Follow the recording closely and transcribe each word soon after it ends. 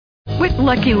With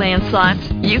Lucky Land Slots,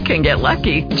 you can get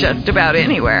lucky just about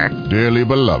anywhere. Dearly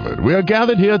beloved, we are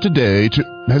gathered here today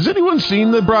to... Has anyone seen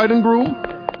the bride and groom?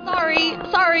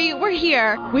 Sorry, we're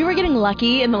here. We were getting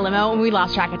lucky in the limo and we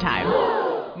lost track of time.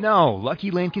 No,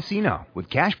 Lucky Land Casino, with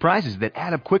cash prizes that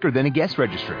add up quicker than a guest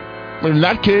registry. In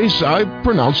that case, I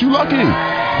pronounce you lucky.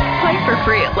 Play for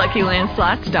free at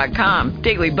LuckyLandSlots.com.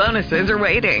 Daily bonuses are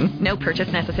waiting. No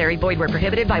purchase necessary. Void where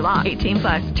prohibited by law.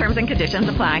 18+. Terms and conditions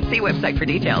apply. See website for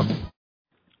details.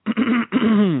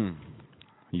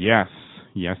 Yes.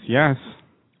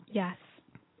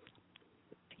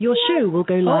 Your show will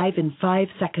go live in 5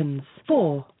 seconds.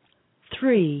 4,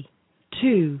 3,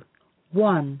 2,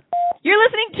 1. You're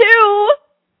listening to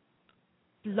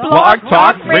Blog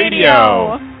Talk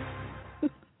Radio.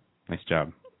 Nice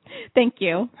job. Thank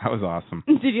you. That was awesome.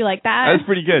 Did you like that? That was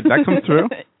pretty good. That comes through?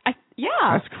 Yeah.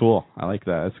 That's cool. I like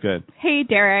that. That's good. Hey,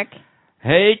 Derek.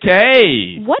 Hey,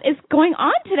 Kay. What is going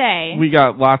on today? We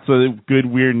got lots of good,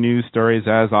 weird news stories,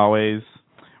 as always.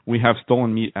 We have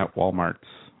stolen meat at Walmart.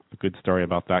 A good story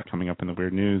about that coming up in the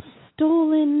weird news.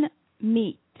 Stolen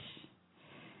meat.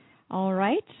 All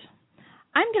right.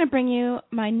 I'm going to bring you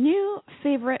my new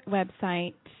favorite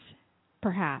website,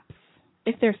 perhaps,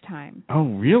 if there's time. Oh,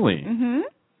 really? Mm-hmm.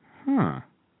 Huh.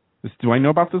 Do I know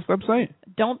about this website?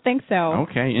 Don't think so.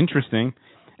 Okay, interesting.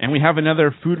 And we have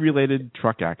another food-related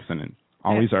truck accident.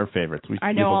 Always our favorites.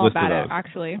 I know all about it,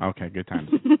 actually. Okay, good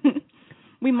times.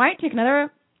 We might take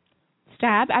another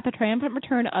stab at the triumphant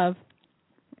return of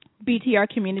BTR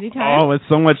Community Time. Oh, it's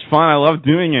so much fun. I love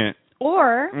doing it.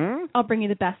 Or I'll bring you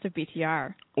the best of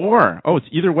BTR. It's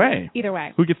either way. Either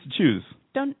way. Who gets to choose?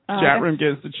 Chat room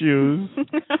gets to choose.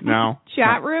 No.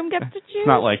 Chat room gets to choose? It's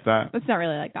not like that. It's not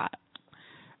really like that.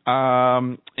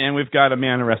 And we've got a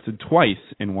man arrested twice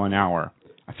in 1 hour.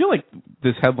 I feel like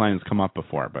this headline has come up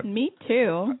before, but... Me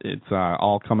too. It's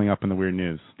all coming up in the weird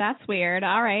news. That's weird.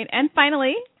 All right. And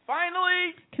finally...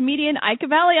 Comedian Ike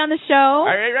Avelli on the show.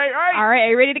 Right. All right, are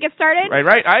you ready to get started?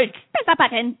 Right, Ike. Press that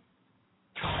button.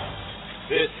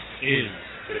 This is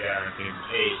the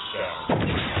TD&KS Show.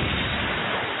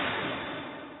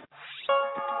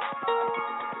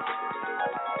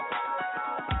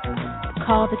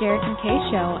 Call the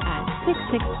TD&KS Show at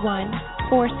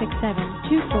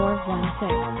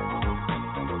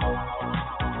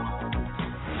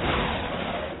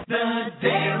 661-467-2416. The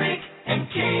Derek and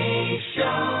Kay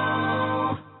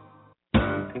Show.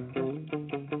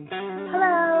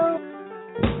 Hello.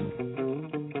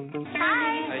 Hi.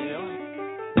 How you doing?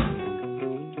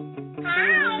 Hi.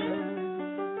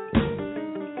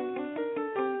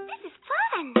 This is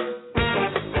fun.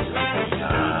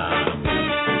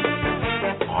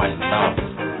 I love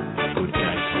good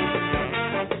guys.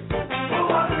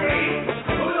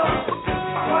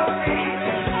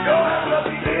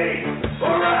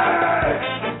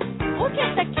 Look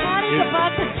at the cat is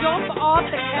about to jump off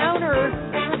the counter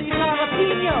for these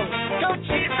jalapenos. Go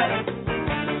cheap it.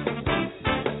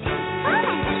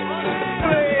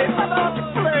 My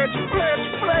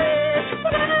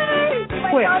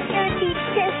dog's gonna teach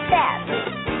his steps.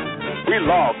 We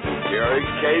love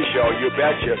TD&KS Show, you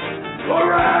betcha.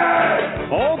 Hooray!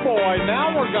 Oh boy,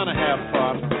 now we're gonna have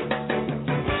fun.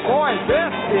 Boy,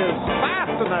 this is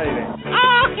fascinating.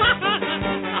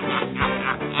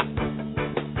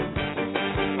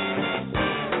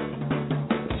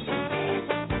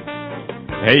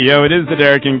 Hey, yo, it is the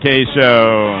Derek and Kay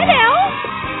Show.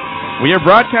 Hello. We are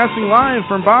broadcasting live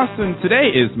from Boston.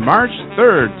 Today is March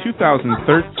 3rd,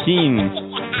 2013.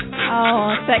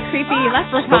 Oh, it's that creepy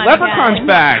leprechaun. The leprechaun's again.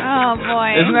 back. Oh,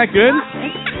 boy. Isn't that good?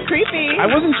 It's creepy. I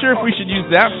wasn't sure if we should use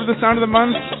that for the sound of the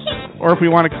month, or if we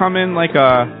want to come in like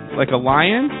a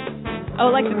lion. Oh,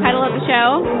 like the title of the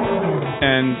show?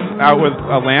 And out with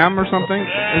a lamb or something?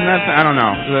 Isn't that, I don't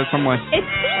know. Is that some like... It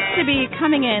seems to be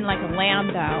coming in like a lamb,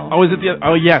 though. Oh, is it the...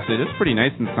 Oh, yes, it is pretty nice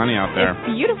and sunny out there.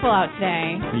 It's beautiful out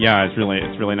today. Yeah, it's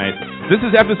really nice. This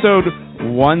is episode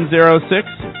 106,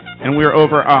 and we're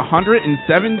over 175,000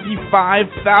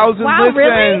 wow, listens.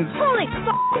 Really? Holy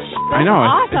gosh. I know.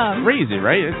 Awesome. It's crazy,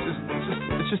 right?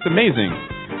 It's just amazing.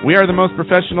 We are the most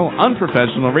professional,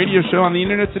 unprofessional radio show on the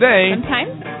internet today.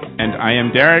 Sometimes. And I am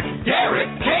Derek. Derek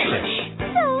Kalish.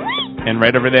 And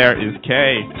right over there is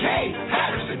Kay. Kay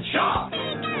Patterson Shaw.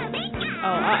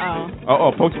 Oh,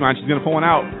 Pokemon. She's going to pull one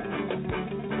out.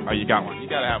 Oh, you got one. You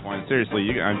got to have one. Seriously,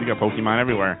 you got Pokemon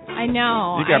everywhere. I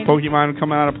know. You got Pokemon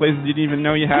coming out of places you didn't even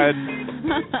know you had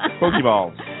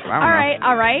Pokeballs.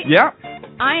 All right. Yeah.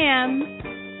 I am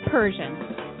Persian.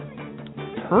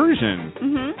 Persian?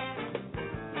 Mm-hmm.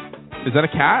 Is that a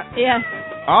cat? Yes.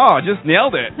 Oh, just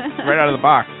nailed it. Right out of the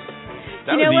box.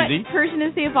 That you know was easy. what Persian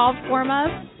is the evolved form of?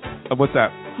 What's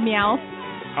that? Meow.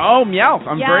 Oh, Meowth.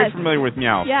 I'm Yes. very familiar with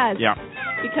Meowth. Yes. Yeah.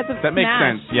 Because of That makes Smash.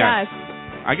 sense. Yes.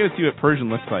 Yes. I got to see what Persian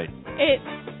looks like. It's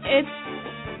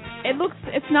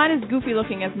not as goofy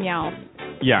looking as Meowth,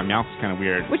 Yeah, Meowth's kind of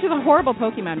weird. which is a horrible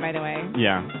Pokemon, by the way.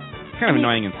 Yeah. It's kind of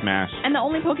annoying in Smash. And the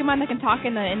only Pokemon that can talk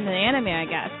in the anime, I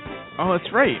guess. Oh,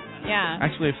 that's right. Yeah.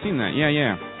 Actually, I've seen that.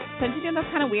 Yeah. Don't you think that's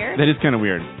kind of weird? That is kind of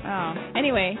weird. Oh.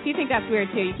 Anyway, if you think that's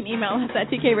weird too, you can email us at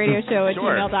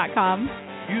tkradioshow@gmail.com.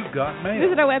 You've got mail.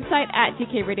 Visit our website at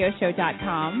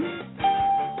tkradioshow.com.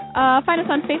 Find us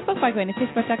on Facebook by going to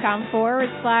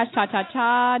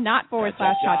facebook.com/cha-cha-cha, not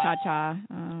 /cha-cha-cha.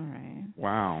 All right.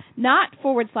 Wow. Not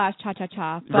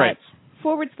 /cha-cha-cha, but Right.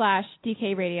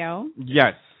 /DK Radio.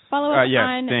 Yes. Follow us yes,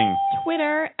 on ding.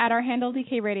 Twitter at our handle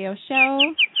DK Radio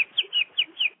Show.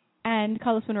 And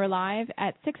call us when we're live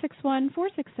at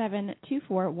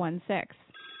 661-467-2416.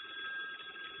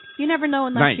 You never know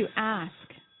unless Nice. you ask.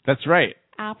 That's right.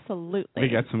 Absolutely. We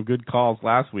got some good calls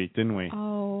last week, didn't we?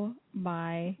 Oh,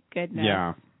 my goodness.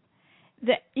 Yeah.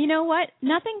 You know what?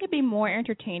 Nothing could be more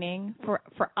entertaining for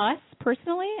us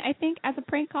personally, I think, as a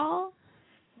prank call.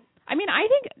 I mean, I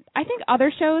think other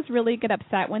shows really get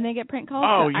upset when they get prank calls.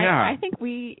 Oh, but yeah. I think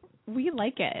we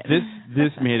like it.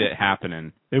 This made it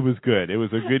happening. It was good. It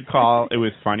was a good call. It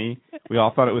was funny. We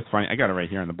all thought it was funny. I got it right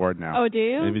here on the board now. Oh, do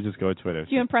you? Maybe just go to Twitter.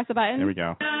 Do you press a button? There we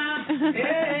go. We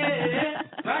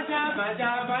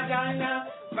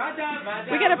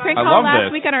got a prank I call love last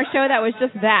this. week on our show that was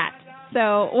just that.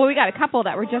 So, we got a couple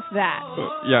that were just that.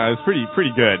 Yeah, it was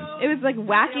pretty good. It was like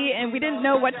wacky, and we didn't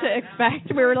know what to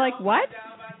expect. We were like, what?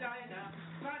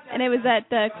 And it was that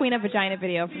the Queen of Vagina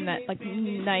video from that like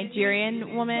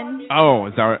Nigerian woman. Oh,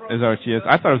 is that what she is?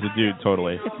 I thought it was a dude,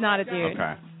 totally. It's not a dude.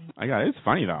 Okay. I got it. It's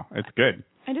funny, though. It's good.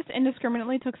 I just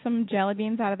indiscriminately took some jelly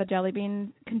beans out of the jelly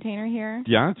bean container here.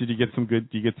 Yeah? Did you get some good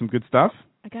stuff?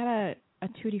 I got a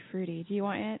Tutti Frutti. Do you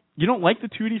want it? You don't like the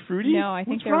Tutti Frutti? No, I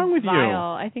think What's they're wrong with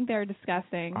vile. I think they're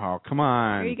disgusting. Oh, come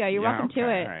on. Here you go. You're welcome to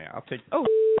it. All right, I'll take. Oh.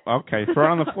 Okay, throw it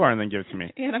on the floor and then give it to me.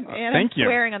 And I'm Thank you.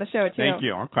 swearing on the show too. Thank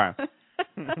you. Okay.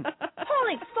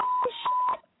 Holy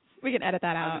fuck! We can edit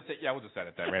that out. We'll just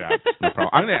edit that right out. No problem.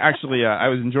 I'm gonna actually. I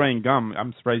was enjoying gum.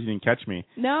 I'm surprised you didn't catch me.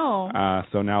 No.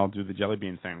 So now I'll do the jelly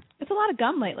bean thing. It's a lot of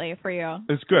gum lately for you.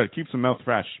 It's good. It keeps the mouth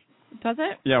fresh. Does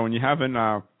it? Yeah, when you haven't.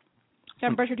 You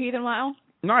haven't brushed your teeth in a while?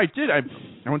 No, I did. I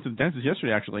went to the dentist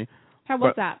yesterday, actually. How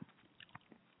was that?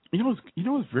 It was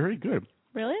very good.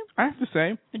 Really? I have to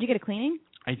say. Did you get a cleaning?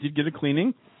 I did get a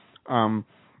cleaning, and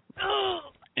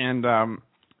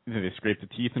they scraped the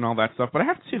teeth and all that stuff. But I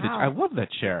have to say that I love that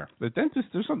chair. The dentist,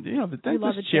 there's something, the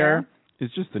dentist chair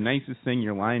is just the nicest thing.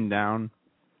 You're lying down.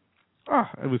 Oh,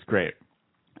 it was great.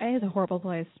 It is a horrible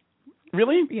place.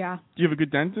 Really? Yeah. Do you have a good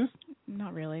dentist?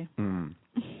 Not really.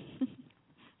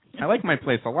 I like my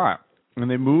place a lot.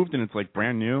 And they moved, and it's like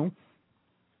brand new.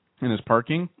 And there's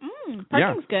parking.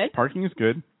 Parking's good. Parking is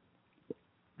good.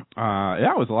 It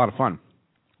was a lot of fun.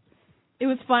 It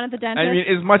was fun at the dentist. I mean,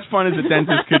 as much fun as a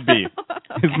dentist could be.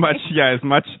 As much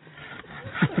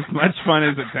fun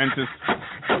as a dentist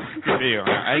could be.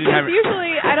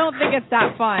 Usually, I don't think it's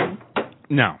that fun.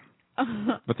 No.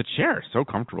 But the chair is so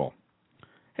comfortable.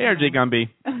 Hey, RJ Gumby.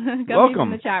 Gumby's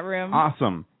Welcome. in the chat room.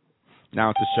 Awesome. Now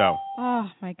it's a show.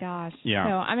 Oh my gosh. Yeah.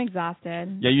 So I'm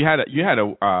exhausted. Yeah, you had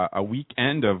a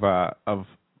weekend of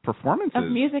performances.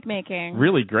 Of music making.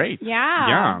 Really great. Yeah.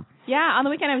 Yeah. Yeah. On the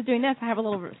weekend I was doing this. I have a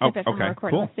little snippet from the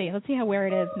recording. Cool. Let's see where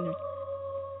it is.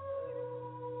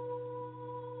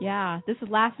 Yeah. This is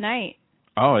last night.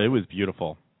 Oh, it was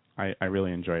beautiful. I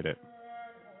really enjoyed it.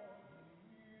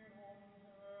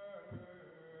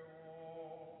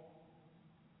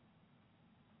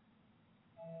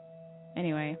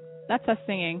 Anyway, that's us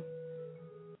singing.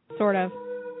 Sort of.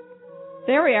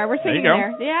 There we are. We're singing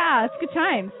there. Yeah, it's good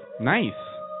times. Nice.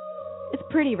 It's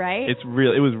pretty, right? It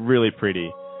was really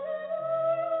pretty.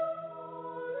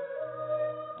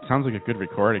 Sounds like a good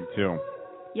recording too.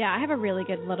 Yeah, I have a really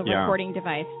good little Yeah. recording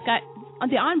device. It's got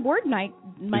the onboard mic.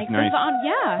 Nice.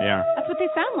 Yeah. Yeah. That's what they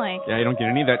sound like. Yeah, you don't get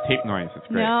any of that tape noise. It's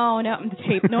great. No, the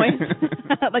tape noise.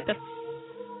 Like the.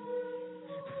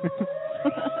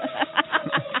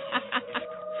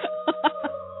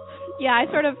 Yeah, I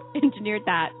sort of engineered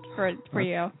that for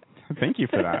you. Thank you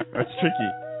for that. That's tricky.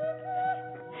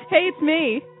 Hey, it's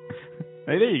me.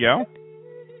 Hey, there you go.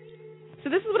 So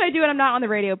this is what I do when I'm not on the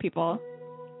radio, people.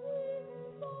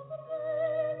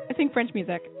 I sing French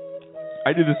music.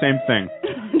 I do the same thing.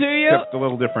 Do you? Except a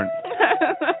little different.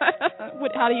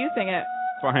 How do you sing it?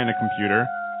 Behind a computer.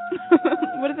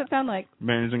 What does it sound like?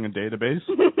 Managing a database.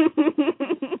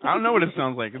 I don't know what it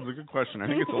sounds like. It's a good question. I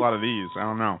think it's a lot of these. I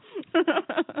don't know.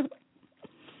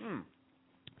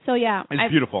 So So, yeah.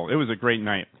 It's beautiful. It was a great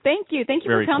night. Thank you. Thank you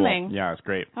Very for coming. Cool. Yeah, it's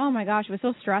great. Oh, my gosh. It was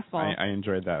so stressful. I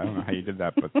enjoyed that. I don't know how you did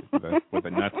that, but with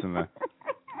the nuts and the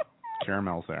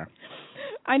caramels there.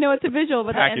 I know it's a visual,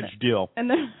 but package deal. And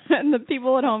the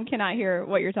people at home cannot hear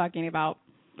what you're talking about.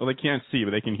 Well, they can't see,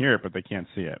 but they can hear it, but they can't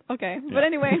see it. Okay. Yeah. But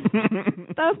anyway,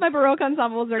 that was my Baroque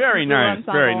ensemble. Very nice.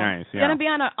 Ensemble. Very nice. Yeah. It's going to be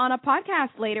on a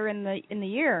podcast later in the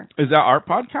year. Is that our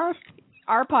podcast?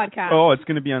 Our podcast. Oh, it's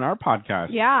going to be on our podcast.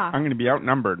 Yeah. I'm going to be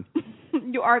outnumbered.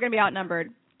 You are going to be outnumbered,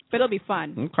 but it'll be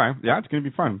fun. Okay. Yeah, it's going to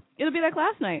be fun. It'll be like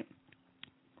last night.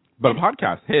 But a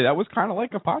podcast. Hey, that was kind of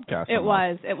like a podcast. It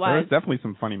was. There was definitely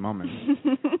some funny moments.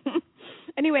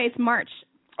 Anyway, it's March.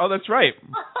 Oh, that's right.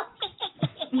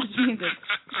 Jesus.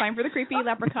 Time for the creepy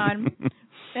leprechaun.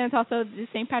 And it's also the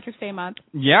St. Patrick's Day month.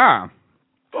 Yeah.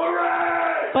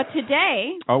 Hooray! But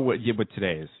today... Oh, yeah, but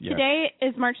today is, yes. Today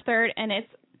is March 3rd, and it's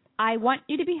I Want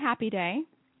You to Be Happy Day.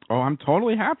 Oh, I'm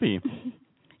totally happy.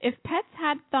 If pets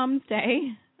had thumbs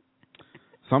day...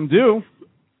 Some do.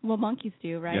 Well, monkeys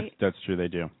do, right? Yes, that's true, they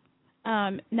do.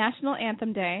 National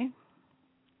Anthem Day.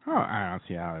 Oh, I don't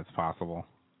see how that's possible.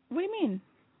 What do you mean?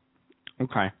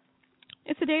 Okay.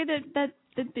 It's a day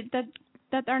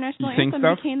that our national anthem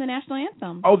became the national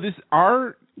anthem. Oh, this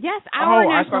our... Yes, our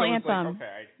national anthem. Like, okay.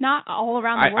 Not all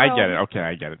around the world. I get it. Okay,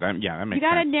 I get it. That makes sense. You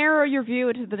got to narrow your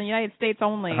view to the United States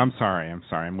only. I'm sorry.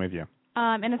 I'm with you.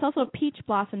 And it's also Peach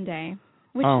Blossom Day,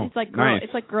 which is like nice.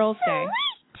 It's like Girls' Day.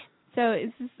 So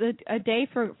it's just a day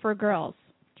for girls,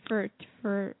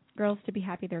 for girls to be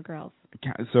happy they're girls.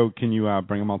 So can you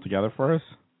bring them all together for us?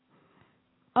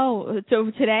 Oh,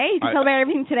 so today? You celebrate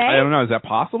everything today? I don't know. Is that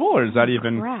possible, or is that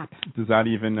even? Crap. Does that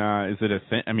even? Is it a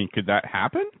thing? I mean, could that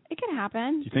happen? It could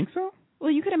happen. Do you think so?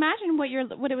 Well, you could imagine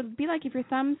what it would be like if your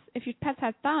pets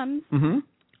had thumbs,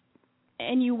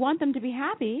 and you want them to be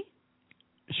happy.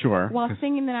 Sure. While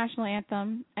singing the national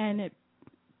anthem and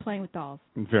playing with dolls.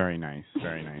 Very nice.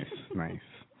 Very nice. Nice.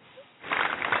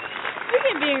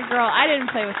 Speaking of being a girl, I didn't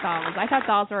play with dolls. I thought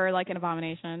dolls were like an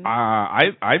abomination.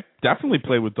 I definitely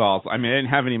played with dolls. I mean, I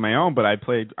didn't have any of my own, but I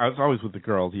was always with the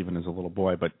girls, even as a little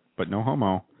boy, but no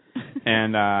homo.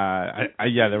 And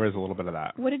there was a little bit of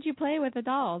that. What did you play with the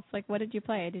dolls? Like, what did you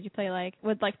play? Did you play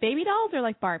with baby dolls or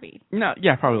like Barbie? No,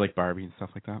 yeah, probably like Barbie and stuff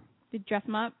like that. Did you dress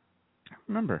them up? I don't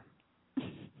remember.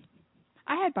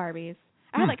 I had Barbies.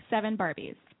 I had like 7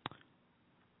 Barbies.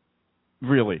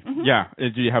 Really? Mm-hmm. Yeah.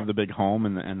 Do you have the big home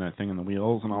and the thing in the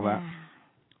wheels and all that?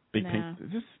 Big pink.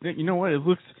 You know what? It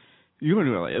looks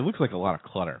like a lot of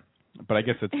clutter. But I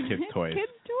guess it's kids' toys.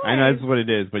 Kids' toys. I know that's what it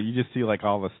is, but you just see like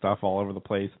all the stuff all over the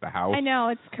place, the house. I know,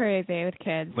 it's crazy with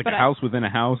kids. Like a house within a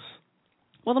house.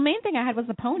 Well, the main thing I had was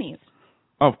the ponies.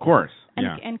 Oh, of course.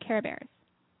 And Care Bears.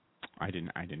 I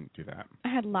didn't do that.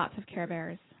 I had lots of Care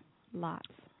Bears. Lots.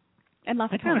 And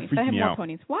lots of That kind ponies. of freaked I have me more out.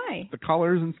 ponies. Why? The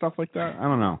colors and stuff like that. I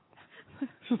don't know.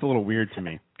 It's just a little weird to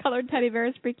me. Colored teddy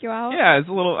bears freak you out? Yeah, it's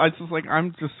a little. It's just like I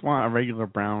just want a regular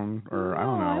brown, or I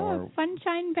don't know. I want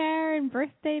Sunshine Bear and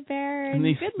Birthday Bear. And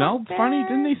they smelled funny.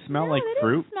 Didn't they smell like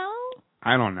fruit? Didn't smell.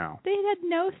 I don't know. They had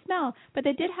no smell, but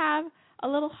they did have a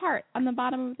little heart on the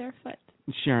bottom of their foot.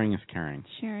 Sharing is caring.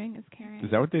 Sharing is caring.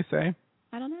 Is that what they say?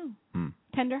 I don't know.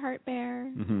 Tender Heart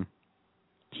Bear. Mm-hmm.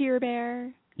 Cheer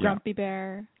Bear. Grumpy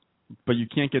Bear. But you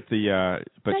can't get the.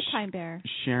 Bedtime Bear.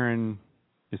 Sharon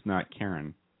is not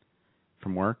Karen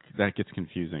from work. That gets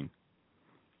confusing.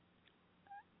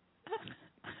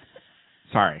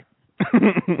 Sorry.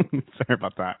 Sorry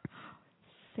about that.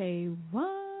 Say what?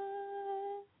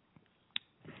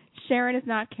 Sharon is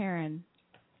not Karen.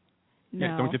 No.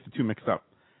 Yeah, don't get the two mixed up.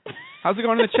 How's it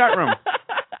going in the chat room?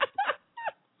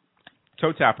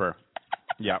 Toe tapper.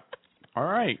 Yep. All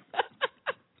right.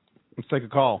 Let's take a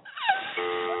call.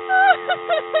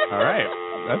 All right.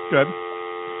 That's good.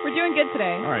 We're doing good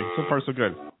today. All right. So far, so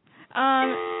good.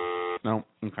 No.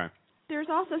 Okay. There's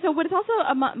also but it's also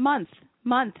a month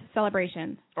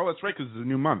celebration. Oh, that's right, because it's a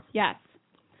new month. Yes.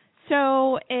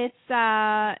 So it's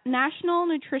National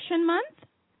Nutrition Month.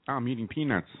 Oh, I'm eating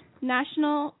peanuts. It's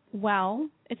National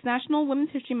Women's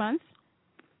History Month,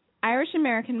 Irish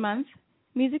American Month,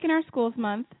 Music in Our Schools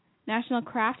Month, National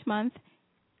Craft Month,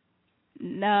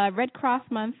 Red Cross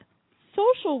Month,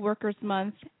 Social Workers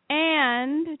Month,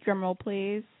 and, drumroll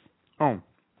please,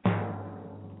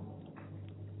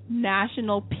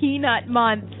 National Peanut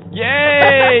Month.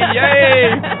 Yay!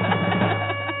 Yay!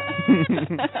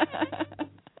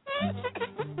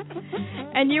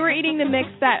 And you were eating the mix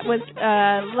that was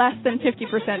less than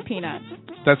 50% peanut.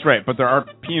 That's right, but there are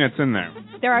peanuts in there.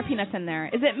 There are peanuts in there.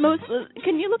 Is it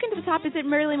can you look into the top? Is it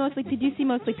mostly, did you see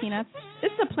mostly peanuts?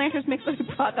 This is a Planters mix with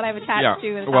a pot that I've attached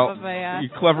to the top of a... you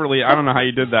cleverly, I don't know how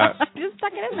you did that. Just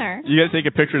stuck it in there. You got to take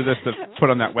a picture of this to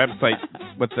put on that website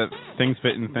with the things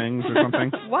fit in things or something.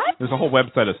 What? There's a whole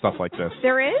website of stuff like this.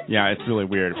 There is? Yeah, it's really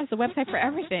weird. There's a website for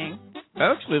everything.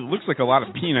 That actually looks like a lot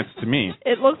of peanuts to me.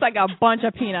 It looks like a bunch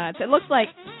of peanuts. It looks like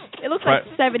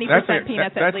 70%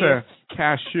 peanuts at least. That's a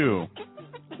cashew.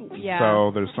 Yeah.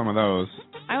 So there's some of those.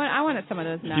 I wanted some of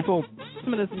those nuts.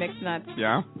 Some of those mixed nuts.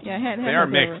 Yeah? Yeah, they are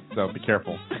mixed, so be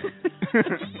careful.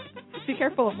 Be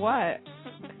careful of what?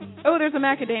 Oh, there's a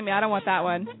macadamia. I don't want that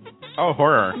one. Oh,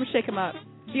 horror. I'm going to shake them up.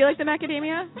 Do you like the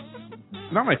macadamia?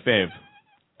 Not my fave.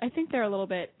 I think they're a little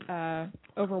bit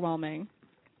overwhelming.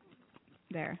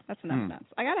 There. That's enough nuts.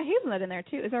 I got a hazelnut in there,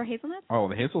 too. Is there a hazelnut? Oh,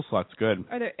 the hazelnut's good.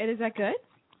 Is that good?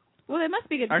 Well, it must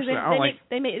be good because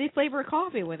they flavor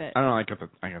coffee with it. I don't like it.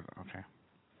 Okay.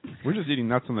 We're just eating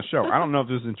nuts on the show. I don't know if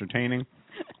this is entertaining.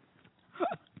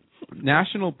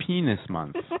 National Penis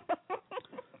Month.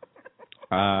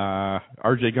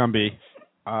 RJ Gumby.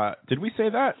 Did we say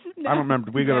that? No, I don't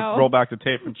remember. We got to roll back the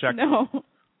tape and check. No.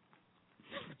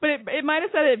 But it might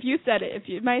have said it if you said it.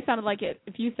 It might have sounded like it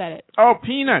if you said it. Oh,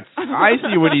 peanuts. I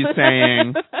see what he's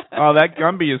saying. Oh, that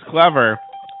Gumby is clever.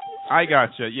 I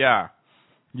gotcha. Yeah.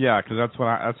 Yeah, because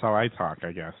that's how I talk,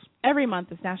 I guess. Every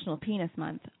month is National Penis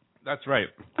Month. That's right.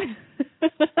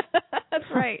 That's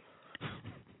right.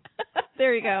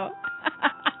 There you go.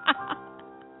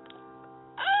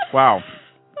 Wow.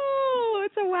 Oh,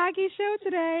 it's a wacky show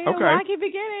today. Okay. A wacky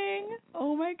beginning.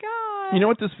 Oh, my God. You know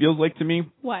what this feels like to me?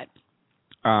 What?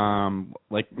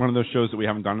 Like one of those shows that we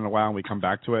haven't done in a while, and we come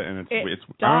back to it, and it's does.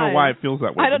 I don't know why it feels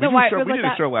that way. I don't know why it feels we like did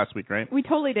a show last week, right? We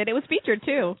totally did. It was featured,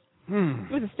 too.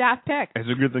 It was a staff pick. It's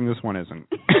a good thing this one isn't.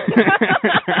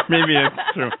 Maybe it's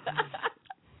true.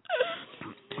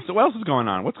 So what else is going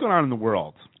on? What's going on in the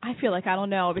world? I feel like I don't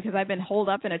know because I've been holed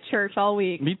up in a church all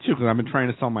week. Me too, because I've been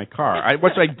trying to sell my car,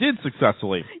 which I did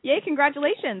successfully. Yay,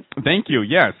 congratulations. Thank you,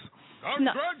 yes.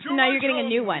 Now you're getting a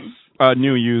new one. A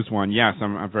new used one, yes.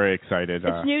 I'm very excited.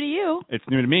 It's new to you. It's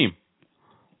new to me.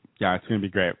 Yeah, it's going to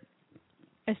be great.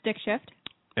 A stick shift?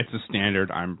 It's a standard.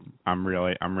 I'm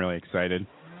really excited.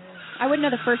 I wouldn't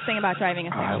know the first thing about driving a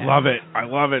stick shift. I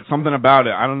love it. Something about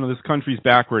it. I don't know. This country's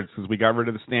backwards because we got rid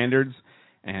of the standards,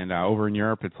 and over in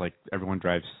Europe, it's like everyone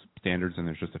drives standards, and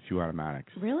there's just a few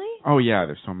automatics. Really? Oh yeah,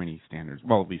 there's so many standards.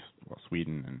 Well, at least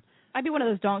Sweden and. I'd be one of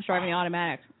those donks driving the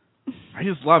automatic. I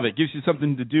just love it. Gives you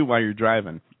something to do while you're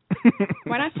driving.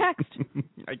 Why not text?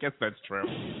 I guess that's true.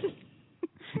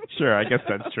 Sure, I guess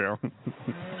that's true. So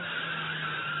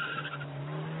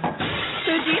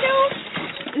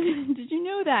did you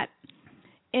know that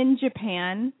in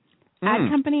Japan, ad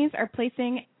companies are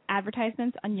placing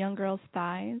advertisements on young girls'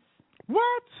 thighs?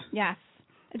 What? Yes.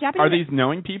 Are these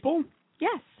knowing people?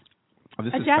 Yes. Oh,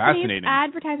 this is fascinating. A Japanese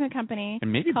advertisement company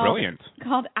and maybe brilliant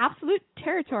called Absolute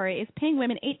Territory is paying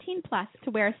women 18 plus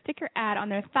to wear a sticker ad on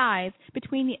their thighs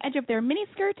between the edge of their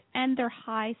miniskirt and their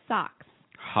high socks.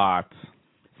 Hot.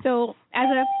 So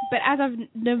as of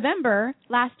November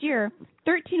last year,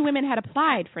 13 women had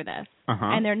applied for this,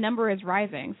 and their number is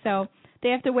rising. So they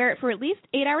have to wear it for at least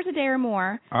 8 hours a day or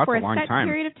more for a set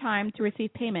period of time to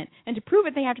receive payment. And to prove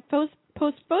it, they have to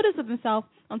post photos of themselves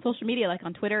on social media, like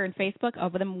on Twitter and Facebook,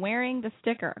 of them wearing the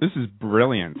sticker. This is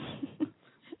brilliant.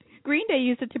 Green Day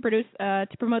used it to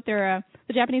promote their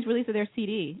the Japanese release of their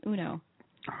CD, Uno.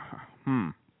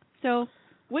 So,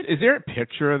 is there a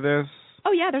picture of this?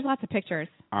 Oh yeah, there's lots of pictures.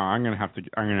 I'm gonna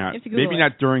maybe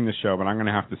not during the show, but I'm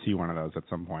gonna have to see one of those at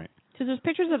some point. So there's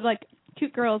pictures of like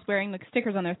cute girls wearing like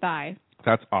stickers on their thighs.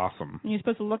 That's awesome. And you're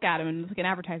supposed to look at them and it's like an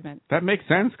advertisement. That makes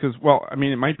sense because,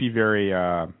 it might be very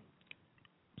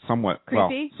somewhat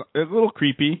creepy. A little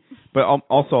creepy, but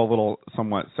also a little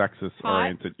somewhat sexist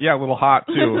oriented. Yeah, a little hot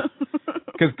too.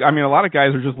 Because a lot of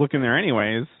guys are just looking there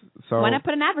anyways. So why not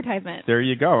put an advertisement? There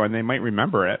you go, and they might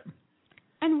remember it.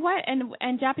 And what?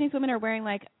 And Japanese women are wearing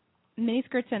like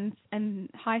miniskirts and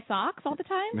high socks all the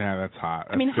time? Yeah, that's hot.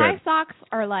 That's good. High socks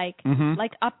are like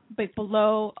up but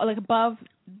below, like above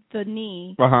the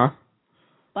knee.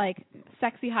 Like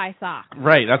sexy high socks.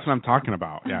 Right, that's what I'm talking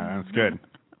about. Yeah, that's good.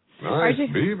 Nice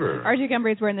beaver. RJ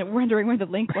Gumby is wondering where the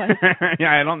link was.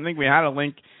 Yeah, I don't think we had a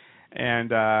link.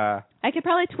 And I could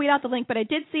probably tweet out the link, but I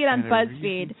did see it on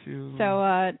BuzzFeed.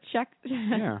 So check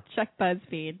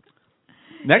BuzzFeed.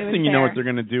 Next thing you know what they're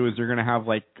going to do is they're going to have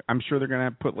I'm sure they're going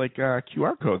to put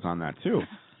QR codes on that too.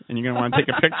 And you're going to want to take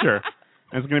a picture.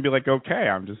 And it's going to be okay,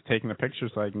 I'm just taking a picture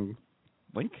so I can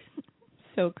link.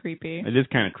 So creepy. It is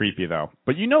kind of creepy though.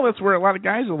 But that's where a lot of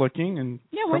guys are looking and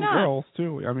some girls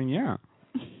too. Yeah.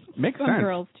 Makes Some sense.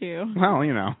 girls, too. Well,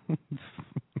 you know.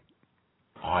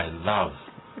 I love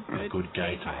a good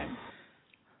gay time.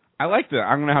 I like that.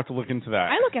 I'm going to have to look into that.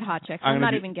 I look at hot chicks. I'm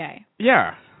not even gay.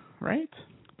 Yeah, right?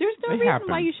 There's no reason happen.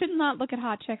 why you should not look at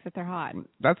hot chicks if they're hot.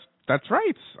 That's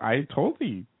right. I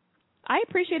totally. I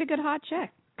appreciate a good hot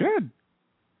chick. Good.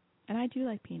 And I do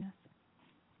like penis.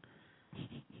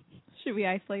 Should we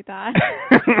isolate that?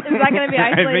 Is that going to be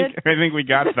isolated? I think we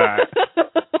got that.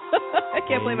 I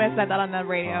can't believe I said that on the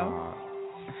radio.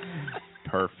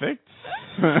 Perfect.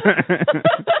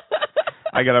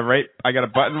 I got a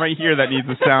button right here that needs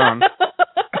a sound.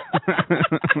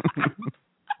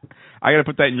 I got to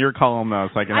put that in your column though,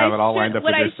 so I can have it all lined up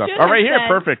with your stuff. Oh, right here,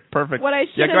 perfect. What I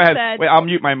should go ahead. Said, wait, I'll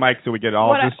mute my mic so we get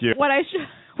all just you. What I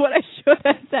should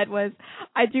have said was,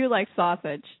 I do like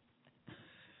sausage.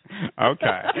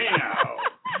 Okay.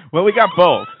 Well, we got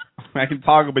both. I can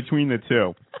toggle between the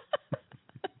two.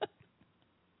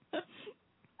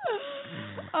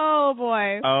 Oh,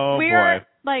 boy. We're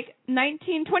like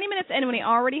 20 minutes in, and we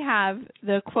already have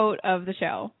the quote of the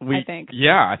show, I think.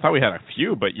 Yeah, I thought we had a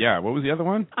few, but yeah. What was the other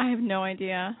one? I have no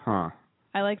idea. Huh.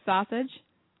 I like sausage.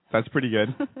 That's pretty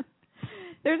good.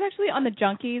 There's actually on the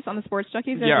Junkies, on the Sports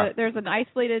Junkies, there's an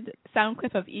isolated sound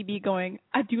clip of EB going,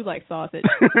 I do like sausage.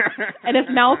 And his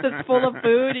mouth is full of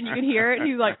food, and you can hear it, and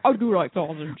he's like, I do like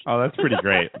sausage. Oh, that's pretty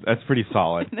great. That's pretty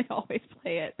solid. And they always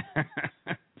play it.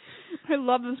 I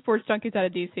love the Sports Junkies out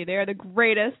of D.C. They are the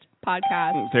greatest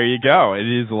podcast. There you go. It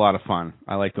is a lot of fun.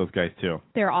 I like those guys, too.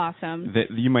 They're awesome.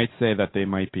 You might say that they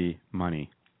might be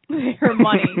money. They're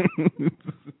money.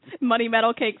 Money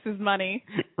Metal Cakes is money.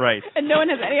 Right. And no one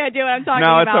has any idea what I'm talking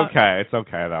about. No, it's okay. It's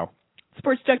okay, though.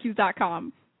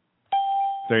 SportsJunkies.com.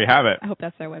 There you have it. I hope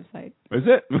that's their website. Is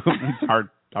it? It's hard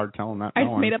telling that. I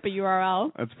just made up a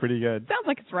URL. That's pretty good. Sounds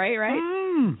like it's right?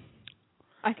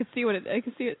 I could see it.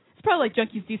 It's probably like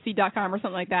junkiesdc.com or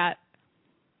something like that.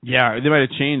 Yeah, they might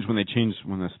have changed when they changed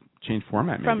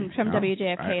format. From maybe.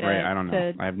 WJFK to right, I don't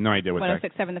know. I have no idea what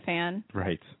 106.7 The Fan.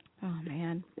 Right. Oh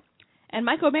man. And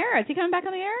Mike O'Mara, is he coming back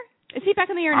on the air? Is he back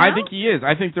on the air now? I think he is.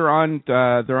 I think they're on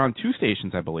 2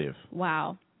 stations, I believe.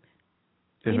 Wow.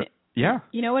 Yeah.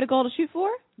 You know what a goal to shoot for?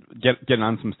 Getting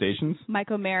on some stations. Mike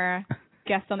O'Mara,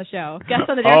 guest on the show. Guest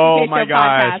on the Derek Show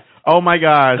podcast. Oh my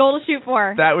gosh. Goal to shoot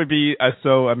for. That would be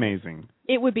so amazing.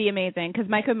 It would be amazing because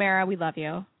Mike O'Mara, we love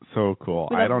you. So cool.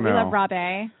 I don't know. We love Rob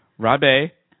A. Rob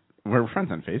A. We're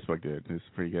friends on Facebook, dude. It's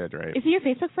pretty good, right? Is he your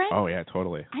Facebook friend? Oh yeah,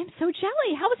 totally. I'm so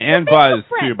jelly. How is he and your Facebook Buzz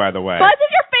friend? too, by the way. Buzz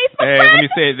is your Facebook friend. Hey, let me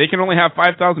say they can only have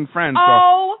 5,000 friends.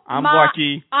 Oh, so I'm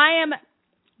lucky. I am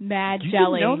mad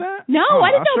jelly. You didn't know that? No,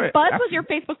 I didn't know Buzz was your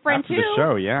Facebook friend after too. The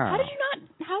show, yeah. How did you not?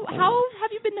 How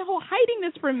have you been hiding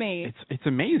this from me? It's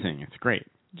amazing. It's great.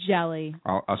 Jelly.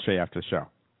 I'll show you after the show.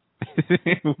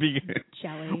 It'll be good.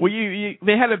 Jelly. Well,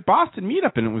 they had a Boston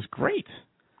meetup and it was great.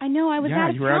 I know. I was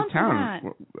out of town. You were out of town.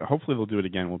 For that. Hopefully they'll do it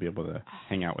again. We'll be able to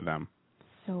hang out with them.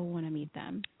 So want to meet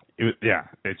them.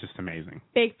 It's just amazing.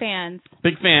 Big fans.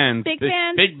 Big fans. Big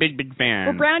fans. Big fans.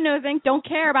 We're brown nosing. Don't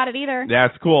care about it either.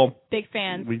 That's cool. Big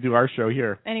fans. We do our show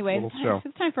here. Anyway,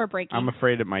 it's time for a break. I'm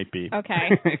afraid it might be. Okay.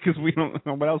 Because we don't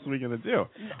know what else are we gonna do.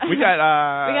 We got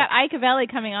Ike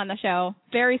Avelli coming on the show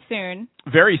very soon.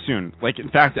 Very soon. Like in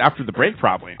fact, after the break,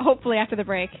 probably. Hopefully after the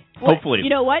break. Hopefully. You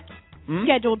know what?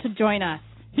 Scheduled to join us.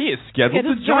 He is scheduled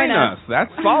to join us.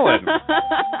 That's solid.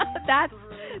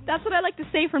 That's what I like to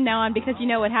say from now on because you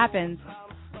know what happens.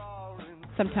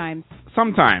 Sometimes.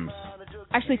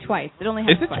 Actually, twice. It only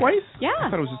happens twice. Is it twice? Yeah. I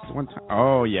thought it was just one time.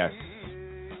 Oh, yes.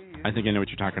 I think I know what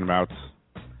you're talking about.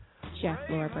 Jeff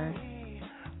Lorber.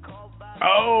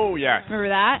 Oh, yes. Remember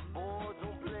that?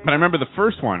 But I remember the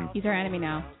first one. He's our enemy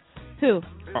now. Who?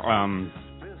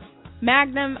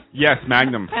 Magnum. Yes,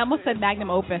 Magnum. I almost said Magnum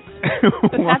Opus.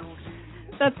 But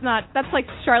that's like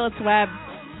Charlotte's Web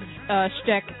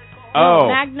shtick.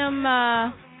 Oh. Magnum,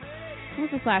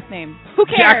 what's his last name? Who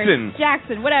cares?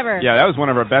 Jackson, whatever. Yeah, that was one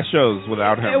of our best shows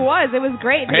without him. It was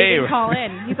great. He didn't call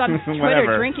in. He's on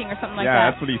Twitter drinking or something like that.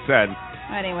 Yeah, that's what he said.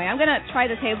 Anyway, I'm going to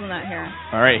try this hazelnut here.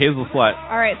 All right, hazel slut.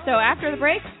 All right, so after the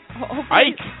break, hopefully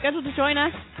Ike. He's scheduled to join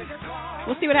us.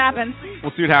 We'll see what happens.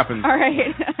 All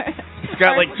right. He's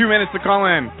got like 2 minutes to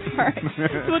call in. All right.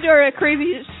 So we'll do our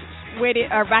crazy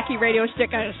wacky radio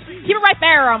shtick. Keep it right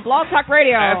there on Blog Talk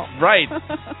Radio. That's right.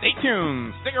 Stay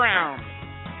tuned. Stick around.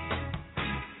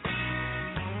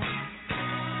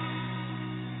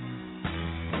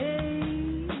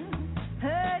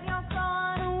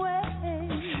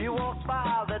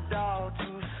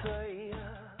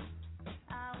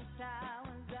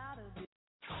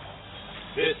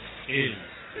 This is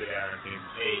the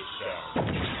TD&KS Show.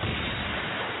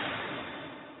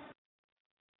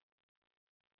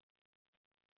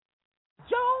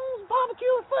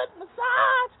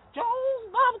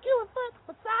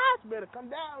 come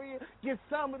down here, get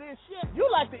some of this shit. You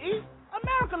like to eat.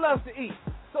 America loves to eat.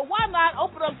 So why not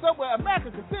open up somewhere America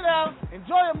can sit down,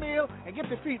 enjoy a meal, and get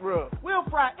their feet rubbed? We'll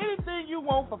fry anything you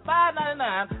want for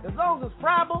 $5.99. As long as it's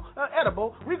friable or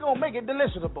edible, we're going to make it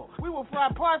deliciable. We will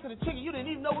fry parts of the chicken you didn't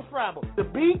even know was friable. The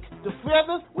beak, the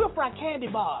feathers, we'll fry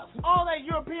candy bars. All that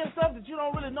European stuff that you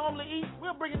don't really normally eat,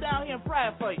 we'll bring it down here and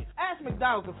fry it for you. Ask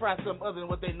McDonald's to fry something other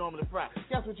than what they normally fry.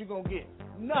 Guess what you're going to get?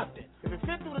 Nothing. If it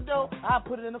fit through the dough, I'll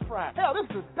put it in the fryer. Hell, this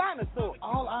is a dinosaur.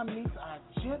 All our meats are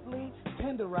gently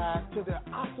tenderized to their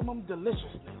optimum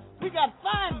deliciousness. We got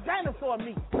fine dinosaur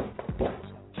meat.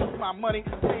 Keep my money,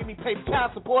 pay me pay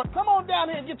child support. Come on down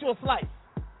here and get you a slice.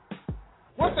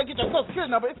 Once they get your Social Security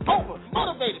number, it's over.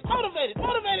 Motivated.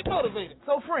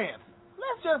 So, friends,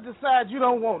 let's just decide you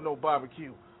don't want no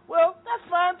barbecue. Well, that's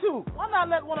fine, too. Why not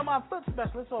let one of my foot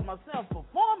specialists or myself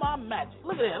perform our magic?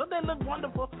 Look at that. Don't they look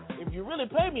wonderful? If you really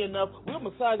pay me enough, we'll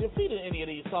massage your feet in any of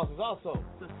these sauces also.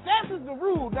 Success is the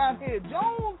rule down here at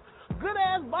Jones.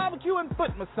 Good-ass barbecue and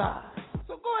foot massage.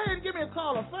 So go ahead and give me a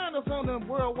call or find us on the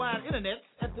worldwide internet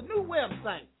at the new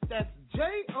website. That's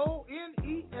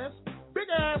JONES,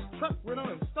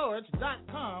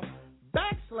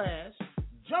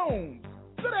 bigAssTruckRentalAndStorage.com/Jones.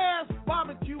 Good-ass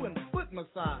barbecue and foot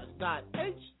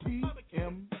massage.html.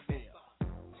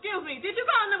 Excuse me, did you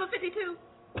call number 52?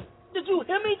 Did you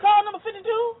hear me call number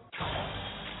 52?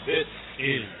 This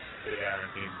is the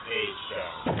TD&KS Show.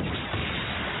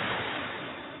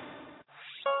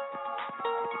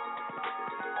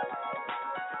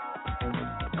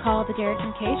 Call the Derek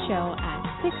and Kay Show at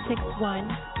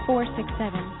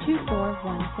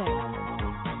 661-467-2416.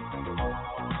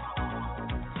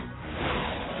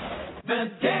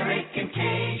 The Derek and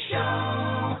Kay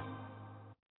Show.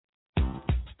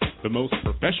 The most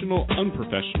professional,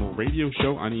 unprofessional radio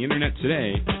show on the internet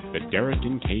today, The Derek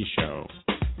and Kay Show.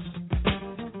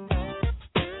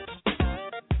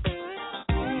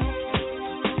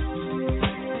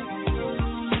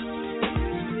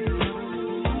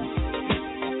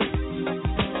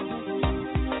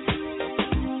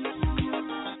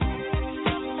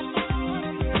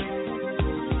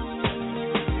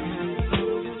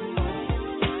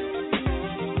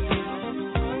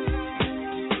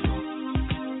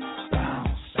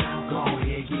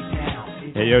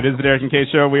 Hey, yo, this is the Derek and Kay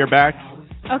Show. We are back.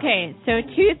 Okay, so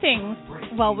two things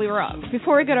while we were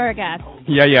before we go to our guests.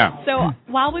 Yeah. So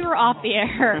while we were off the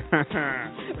air,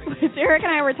 Derek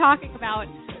and I were talking about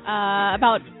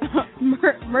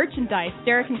merchandise.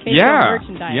 Derek and Kay Show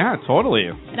merchandise. Yeah, totally.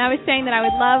 And I was saying that I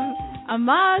would love a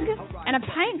mug and a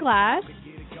pint glass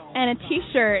and a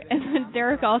T-shirt. And then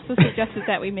Derek also suggested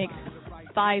that we make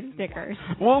thigh stickers.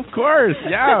 Well, of course,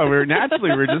 yeah. We're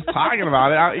just talking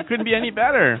about it. It couldn't be any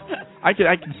better. I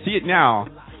can see it now,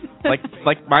 like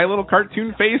my little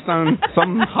cartoon face on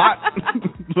some hot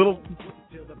little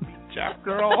Jeff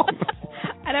girl.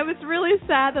 And I was really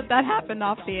sad that happened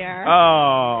off the air. Oh,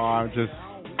 I'm just.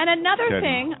 And another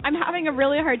thing, I'm having a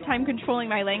really hard time controlling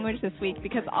my language this week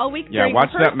because all week during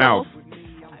watch that mouth.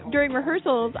 During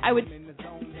rehearsals, I would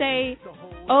say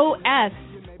OS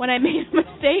when I made a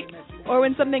mistake. Or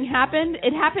when something happened,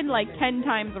 it happened like 10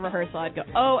 times in rehearsal. I'd go,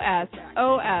 OS.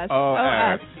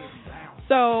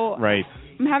 So right.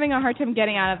 I'm having a hard time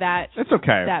getting out of that. It's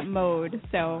okay. That mode.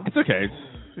 So it's okay.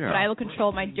 Yeah. But I will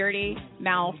control my dirty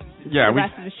mouth for the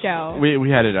rest of the show.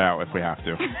 We edit it out if we have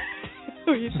to.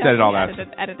 Just edit all that.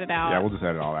 Edit it out. Yeah, we'll just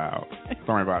edit all that out. Don't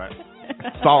worry about it.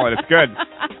 It's solid. It's good.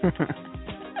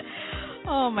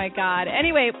 Oh my God.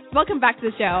 Anyway, welcome back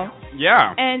to the show.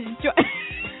 Yeah. And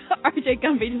RJ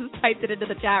Gumby just typed it into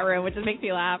the chat room, which just makes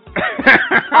me laugh.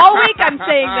 All week I'm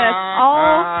saying this.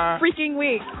 All freaking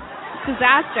week.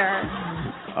 Disaster.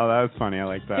 Oh, that was funny. I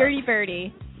like that. Dirty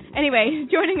birdie. Anyway,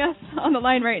 joining us on the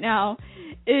line right now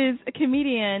is a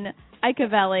comedian,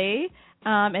 Avelli.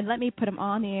 And let me put him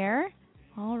on the air.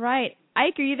 All right.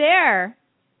 Ike, are you there?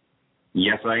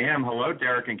 Yes, I am. Hello,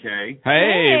 Derek and Kay.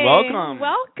 Hey, welcome.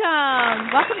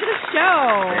 Welcome to the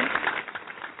show.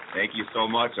 Thank you so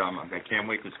much. I can't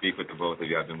wait to speak with the both of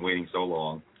you. I've been waiting so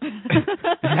long.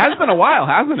 It has been a while,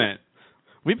 hasn't it?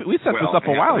 We set this up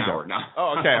a while ago. Now.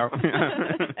 Oh, okay.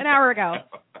 An hour ago.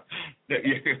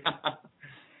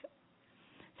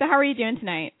 So how are you doing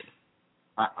tonight?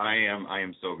 I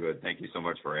am so good. Thank you so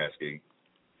much for asking.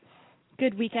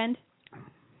 Good weekend?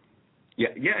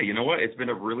 Yeah, you know what? It's been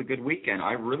a really good weekend.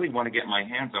 I really want to get my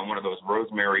hands on one of those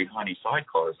rosemary honey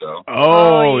sidecars, though.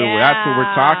 Oh, yeah. That's what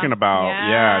we're talking about.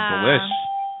 Yeah, delish.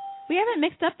 We haven't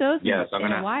mixed up those in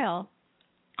a while.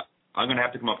 I'm going to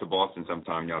have to come up to Boston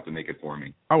sometime. You'll have to make it for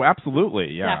me. Oh,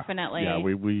 absolutely, yeah. Definitely. Yeah,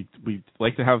 we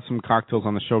like to have some cocktails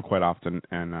on the show quite often,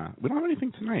 and we don't have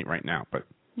anything tonight right now, but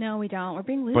No, we don't. We're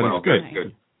being losers. But it's good.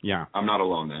 Good. Yeah. I'm not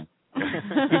alone then.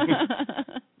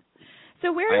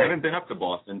 So where? I haven't been up to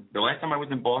Boston. The last time I was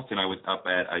in Boston, I was up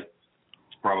at it's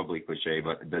probably cliche,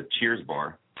 but the Cheers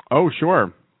bar. Oh,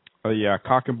 sure. The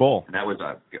Cock and Bull. And that was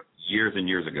years and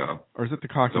years ago. Or is it the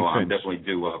Cock and So I'm Finch? definitely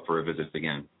due for a visit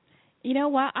again. You know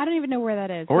what? I don't even know where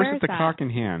that is. Or where is it the that? Cock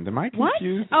and Hand? Am I What?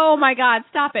 confused? Oh my God!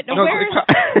 Stop it! No, where is?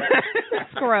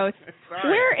 That's gross. Sorry.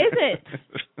 Where is it?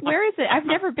 Where is it? I've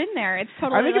never been there. It's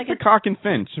totally I think like it's the Cock and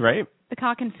Finch, right? The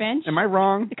Cock and Finch. Am I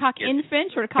wrong? The Cock in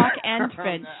Finch or the Cock and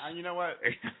Finch? You know what?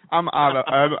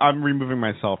 I'm removing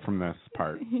myself from this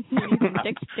part.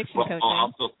 Diction Well, coaching.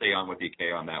 I'll still stay on with you,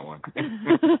 Kay, on that one.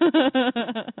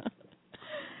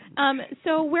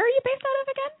 So where are you based out of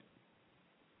again?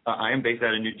 I am based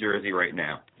out of New Jersey right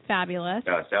now. Fabulous.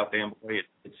 South Amboy.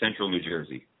 It's central New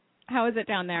Jersey. How is it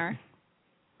down there?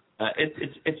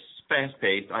 It's fast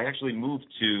paced. I actually moved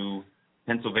to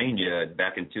Pennsylvania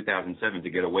back in 2007 to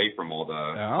get away from all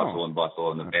the hustle and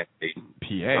bustle and the fast pace. PA.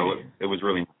 So it was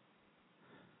really.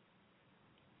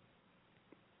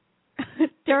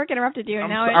 Derek interrupted you.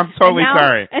 I'm totally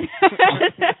sorry.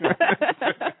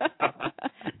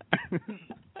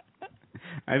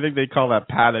 I think they call that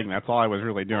padding. That's all I was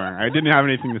really doing. I didn't have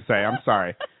anything to say. I'm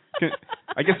sorry.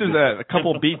 I guess there's a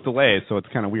couple beat delay, so it's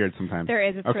kind of weird sometimes. There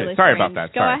is. It's okay, really sorry strange. about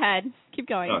that. Go ahead. Keep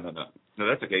going. No,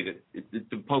 that's okay.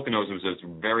 The Poconos was just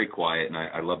very quiet, and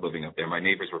I love living up there. My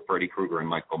neighbors were Freddy Krueger and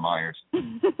Michael Myers.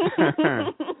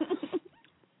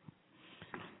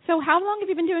 So how long have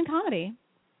you been doing comedy?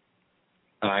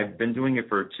 I've been doing it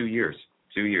for 2 years.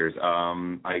 2 years.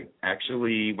 I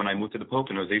actually, when I moved to the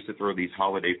Poconos, they used to throw these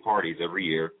holiday parties every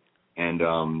year, and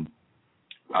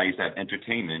I used to have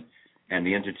entertainment, and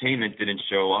the entertainment didn't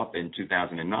show up in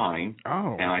 2009,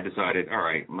 and I decided, all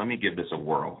right, let me give this a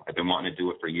whirl. I've been wanting to do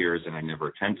it for years, and I never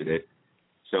attempted it,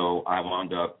 so I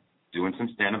wound up doing some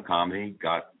stand-up comedy,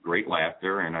 got great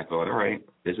laughter, and I thought, all right,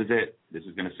 this is it. This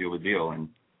is going to seal the deal, and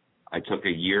I took a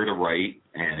year to write,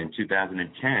 and in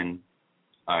 2010,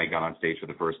 I got on stage for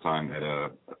the first time at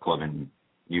a club in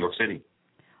New York City.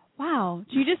 Wow.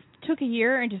 So you just took a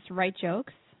year and just write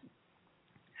jokes?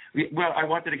 Well, I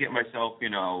wanted to get myself,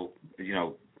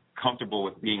 comfortable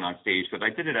with being on stage because I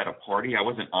did it at a party. I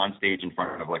wasn't on stage in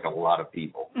front of like a lot of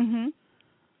people. Mm-hmm.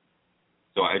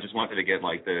 So I just wanted to get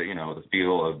like the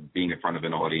feel of being in front of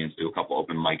an audience, do a couple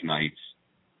open mic nights.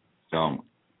 So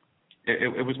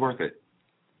it was worth it.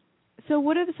 So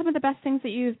what are some of the best things that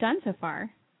you've done so far?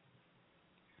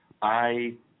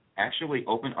 I actually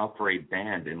opened up for a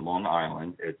band in Long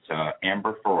Island. It's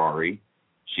Amber Ferrari.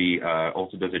 She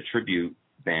also does a tribute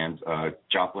band,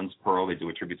 Joplin's Pearl. They do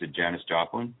a tribute to Janis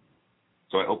Joplin.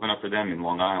 So I opened up for them in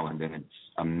Long Island, and it's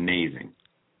amazing.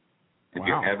 If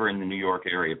you're ever in the New York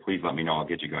area, please let me know. I'll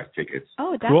get you guys tickets.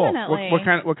 Oh, definitely.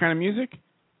 Cool. What kind of music?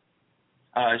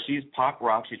 She's pop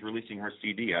rock. She's releasing her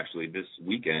CD actually this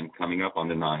weekend, coming up on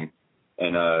the 9th.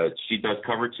 And she does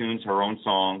cover tunes, her own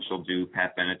songs. She'll do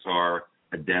Pat Benatar,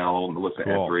 Adele, Melissa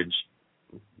Etheridge.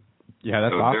 Yeah,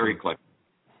 that's so awesome. Very eclectic.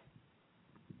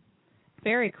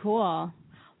 Very cool.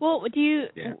 Well, do you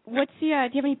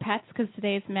have any pets? Because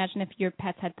today's Imagine If Your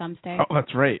Pets Had Thumbs Day. Oh,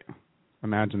 that's right.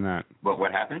 Imagine that.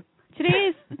 What happened? Today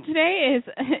is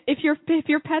if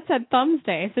your pets had Thumbs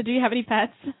Day. So do you have any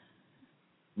pets?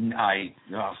 No, I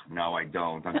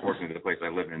don't. Unfortunately, the place I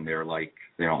live in, they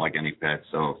don't like any pets.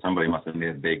 So somebody must have made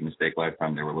a big mistake last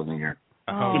time they were living here.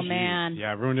 Oh man.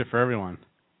 Yeah, ruined it for everyone.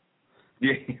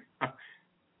 Yeah.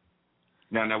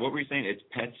 Now, what were you saying? It's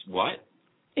pets what?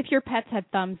 If your pets had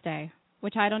Thumbs Day,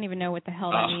 which I don't even know what the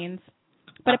hell that means.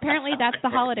 But apparently that's the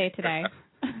holiday today.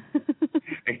 I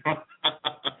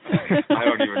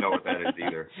don't even know what that is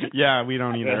either. Yeah, we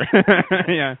don't either.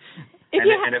 Yeah.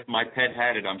 And if my pet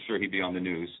had it, I'm sure he'd be on the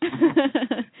news.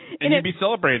 and you'd be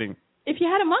celebrating. If you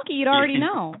had a monkey, you'd already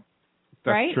know.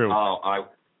 That's right? true. Oh,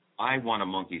 I want a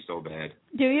monkey so bad.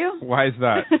 Do you? Why is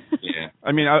that? Yeah.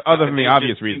 I mean, other than the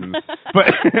obvious reasons. But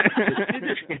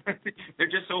they're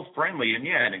just so friendly, and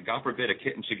God forbid a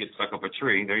kitten should get stuck up a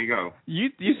tree. There you go. You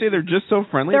say they're just so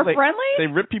friendly? They're friendly? They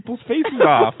rip people's faces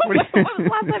off. When was the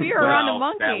last time you were around a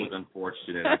monkey? That was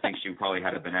unfortunate. I think she probably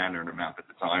had a banana in her mouth at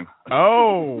the time.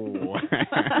 Oh.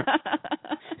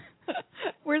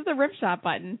 Where's the rip shot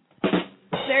button?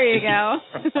 There you go.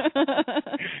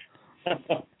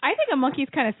 I think a monkey's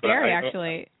kind of scary,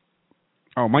 actually.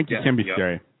 Oh, monkeys can be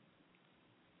scary.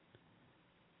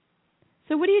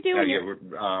 So what do you do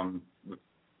when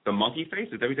the monkey face?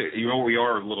 Is everything? We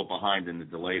are a little behind in the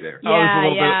delay there.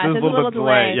 Yeah, there's a little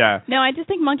delay. Yeah. No, I just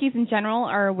think monkeys in general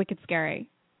are wicked scary.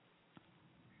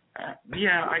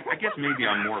 Yeah, I guess maybe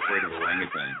I'm more afraid of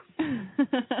orangutan.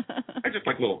 I just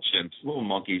like little chimps, little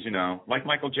monkeys, like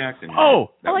Michael Jackson.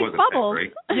 Oh, that like wasn't Bubbles.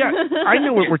 that great. Yeah, I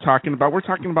know what we're talking about. We're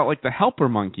talking about like the helper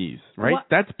monkeys, right? What?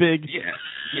 That's big. Yeah.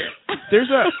 There's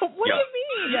a What do you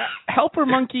mean? Yeah, helper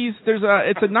monkeys.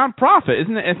 It's a nonprofit,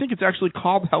 isn't it? I think it's actually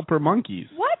called Helper Monkeys.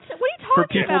 What? What are you talking For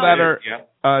people about? that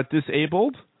are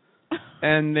disabled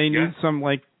and they need some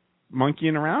like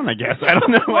monkeying around, I guess. I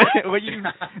don't know.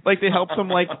 Like they help them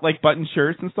like button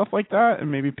shirts and stuff like that, and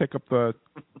maybe pick up the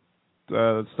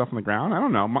stuff on the ground. I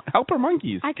don't know. Helper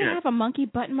monkeys. I could have a monkey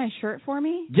button my shirt for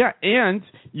me? Yeah, and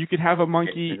you could have a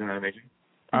monkey. Isn't that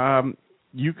amazing?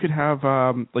 You could have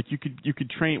you could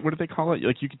train. What do they call it?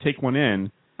 Like you could take one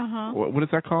in. What is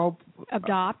that called?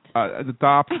 Adopt.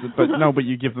 Adopt, but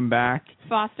you give them back.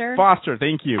 Foster.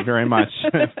 Thank you very much.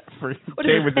 What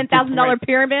is it, $10,000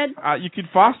 pyramid? You could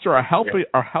foster a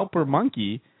helper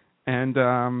monkey, and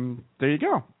there you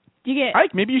go. Do you get?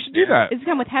 Ike, maybe you should do that. Does it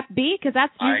come with Hep B? Because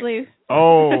that's usually.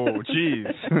 Oh,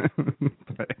 jeez.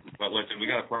 But listen, we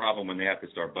got a problem when they have to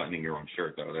start buttoning your own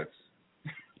shirt, though. That's.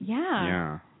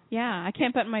 Yeah. Yeah, I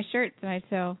can't button my shirt tonight,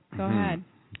 so go ahead.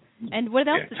 And what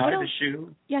else? Tie the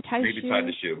shoe. Yeah, tie the shoe. Maybe tie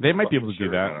the shoe. They might be able to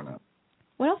do that. I don't know.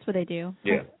 What else would they do?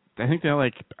 Yeah. I think they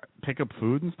like pick up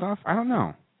food and stuff. I don't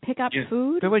know. Pick up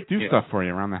food? They like do stuff for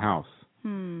you around the house.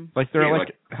 Like they're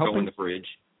like helping. Go in the fridge.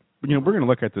 We're gonna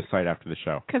look at this site after the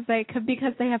show. Because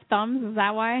they have thumbs. Is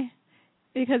that why?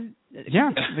 Because.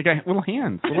 Yeah, they got little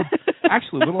hands.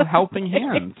 Little helping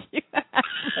hands.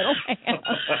 Little hands.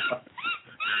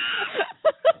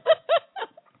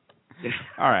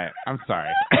 All right, I'm sorry.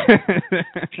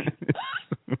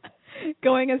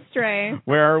 Going astray.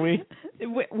 Where are we?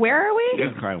 Where are we?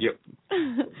 Yep.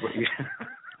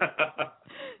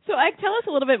 So, Ike, tell us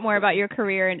a little bit more about your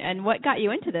career and what got you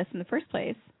into this in the first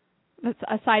place,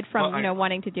 aside from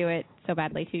wanting to do it so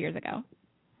badly 2 years ago.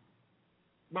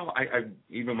 Well, I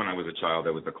even when I was a child,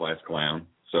 I was the class clown.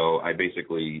 So I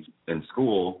basically, in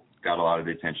school, got a lot of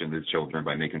the attention of the children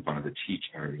by making fun of the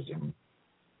teachers and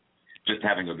just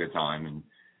having a good time.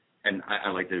 And I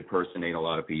like to impersonate a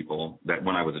lot of people that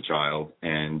when I was a child.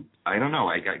 And I don't know,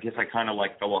 I guess I kind of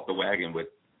fell off the wagon with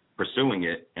pursuing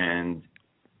it. And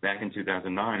back in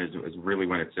 2009 is really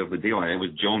when it sealed the deal. And it was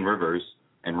Joan Rivers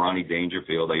and Ronnie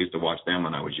Dangerfield. I used to watch them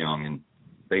when I was young, and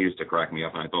they used to crack me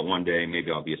up. And I thought one day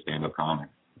maybe I'll be a stand-up comic.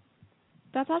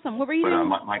 That's awesome. What were you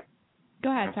doing?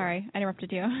 Go ahead. Sorry, I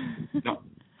interrupted you. No,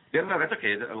 that's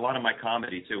okay. A lot of my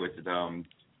comedy too. It's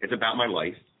about my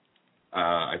life.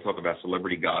 I talk about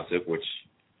celebrity gossip, which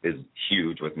is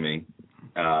huge with me.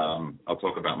 I'll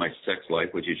talk about my sex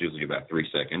life, which is usually about 3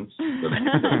 seconds.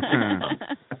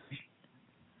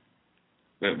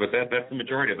 But that's the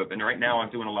majority of it. And right now I'm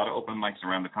doing a lot of open mics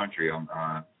around the country.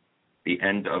 The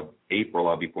end of April,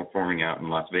 I'll be performing out in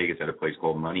Las Vegas at a place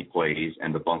called Money Plays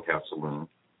and the Bunkhouse Saloon.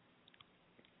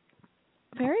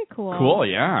 Very cool. Cool,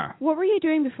 yeah. What were you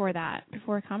doing before that,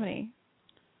 before comedy?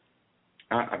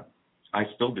 I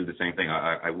still do the same thing.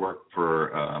 I work for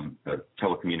a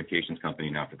telecommunications company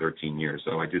now for 13 years,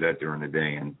 so I do that during the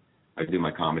day, and I do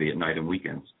my comedy at night and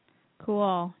weekends.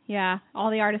 Cool. Yeah. All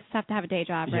the artists have to have a day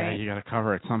job, right? Yeah, you got to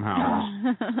cover it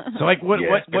somehow. So,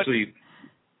 especially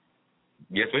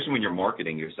when you're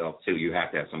marketing yourself too, you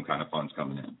have to have some kind of funds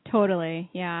coming in. Totally.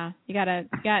 Yeah. You gotta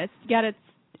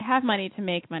have money to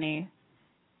make money.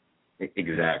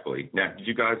 Exactly. Now, did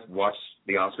you guys watch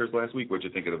the Oscars last week? What'd you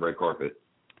think of the red carpet?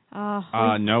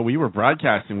 No, we were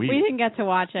broadcasting. We didn't get to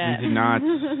watch it. We did not.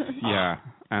 Yeah,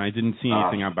 and I didn't see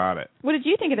anything about it. What did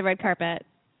you think of the red carpet?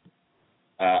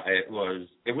 It was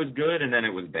good, and then it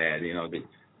was bad. Do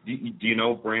you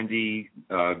know Brandy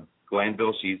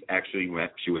Glanville? She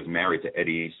was married to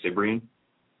Eddie Cibrian.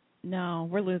 No,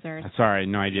 we're losers. Sorry,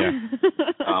 no idea.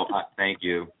 Thank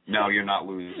you. No, you're not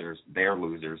losers. They're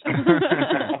losers.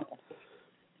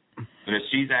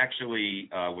 She's actually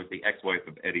was the ex-wife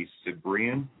of Eddie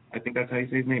Cibrian. I think that's how you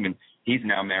say his name. And he's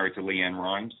now married to Leanne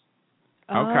Rimes.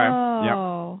 Okay.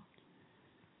 Oh.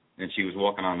 Yep. And she was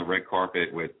walking on the red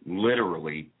carpet with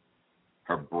literally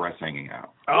her breasts hanging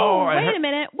out. Oh, wait a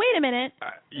minute.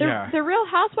 The Real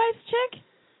Housewives chick?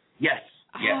 Yes.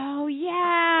 Oh,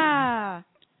 yeah.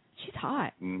 She's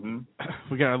hot. Mm-hmm.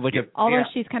 We got to look at... Although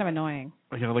she's kind of annoying.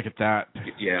 We got to look at that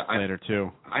later,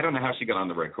 too. I don't know how she got on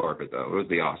the red carpet, though. It was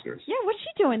the Oscars. Yeah, what's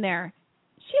she doing there?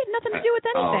 She had nothing to do with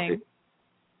anything.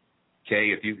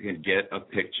 Kay, if you can get a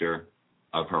picture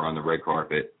of her on the red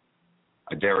carpet,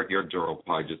 Derek, your jaw will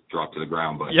probably just drop to the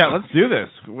ground. But yeah, let's do this.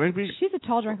 She's a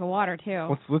tall drink of water,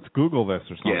 too. Let's Google this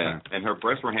or something. Yeah, and her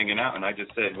breasts were hanging out, and I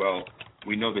just said, well,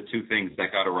 we know the two things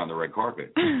that got her on the red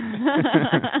carpet.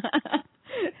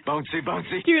 Bouncy,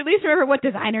 bouncy. Do you at least remember what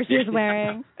designer she was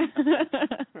wearing?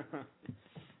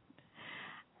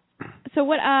 So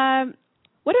what other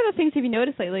things have you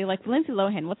noticed lately? Like Lindsay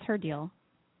Lohan, what's her deal?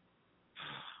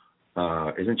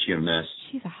 Isn't she a mess?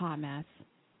 She's a hot mess.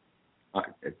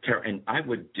 And I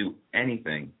would do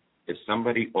anything if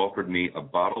somebody offered me a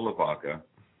bottle of vodka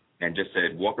and just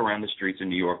said, walk around the streets in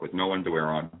New York with no underwear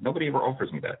on. Nobody ever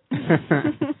offers me that.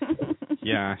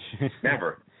 Yeah.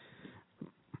 Never.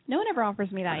 No one ever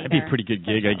offers me that either. That'd be a pretty good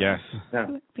gig, I guess. Yeah. It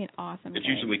would be an awesome It's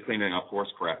gig. usually cleaning up horse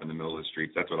crap in the middle of the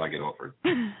streets. That's what I get offered.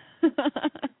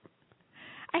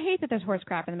 I hate that there's horse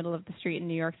crap in the middle of the street in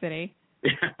New York City.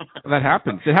 That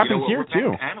happens. It happens here, we're back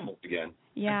too. to animals again.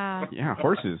 Yeah. Yeah,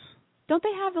 horses. Don't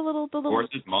they have the little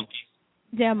horses, monkeys?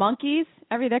 Yeah, monkeys.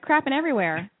 They're crapping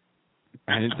everywhere.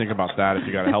 I didn't think about that. If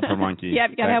you got to help a monkey. Yeah,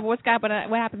 you got to have what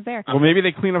happens there. Well, maybe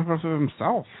they clean up after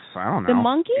themselves. I don't know. The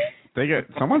monkeys?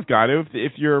 Someone's got to.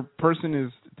 If your person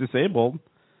is disabled,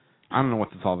 I don't know what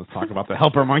all this talk about the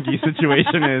helper monkey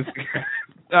situation is.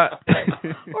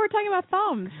 We're talking about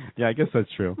thumbs. Yeah, I guess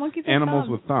that's true. Monkeys Animals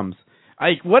thumbs. with thumbs.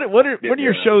 Like, what are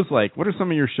your shows like? What are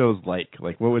some of your shows like?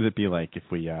 Like, what would it be like if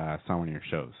we saw one of your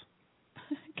shows?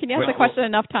 Can you ask the question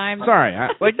enough times? Sorry,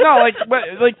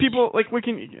 people, we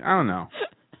can. I don't know.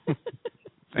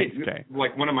 Thanks, Jay.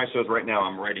 Like one of my shows right now,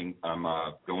 I'm going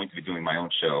to be doing my own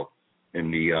show in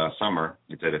the summer.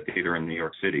 It's at a theater in New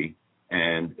York City,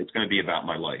 and it's going to be about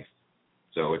my life.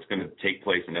 So it's going to take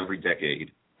place in every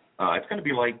decade. It's going to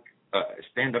be like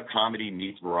stand-up comedy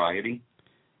meets variety.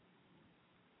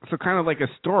 So kind of like a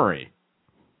story.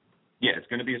 Yeah, it's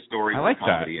going to be a story. I like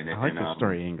comedy that. In it, I like the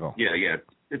story angle. Yeah.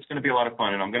 It's going to be a lot of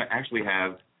fun, and I'm going to actually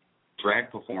have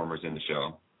drag performers in the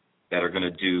show that are going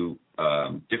to do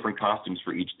different costumes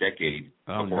for each decade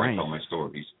before I tell my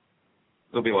stories.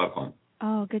 It'll be a lot of fun.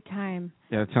 Oh, good time.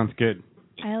 Yeah, that sounds good.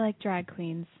 I like drag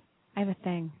queens. I have a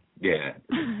thing. Yeah,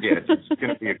 it's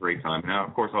going to be a great time. Now,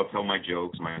 of course, I'll tell my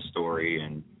jokes, my story,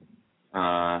 and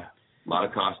a lot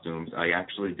of costumes. I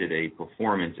actually did a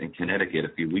performance in Connecticut a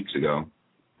few weeks ago,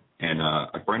 and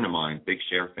a friend of mine, big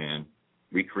Cher fan,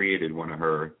 recreated one of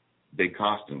her big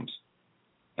costumes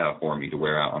for me to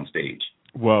wear out on stage.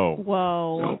 Whoa.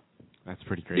 So, that's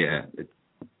pretty great. Yeah,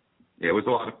 it was a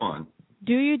lot of fun.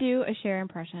 Do you do a Cher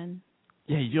impression?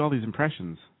 Yeah, you do all these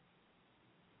impressions.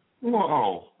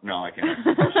 Whoa. No, I can't.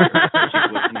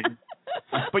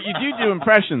 But you do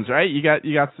impressions, right? You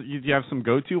have some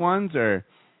go-to ones, or?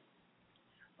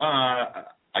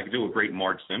 I could do a great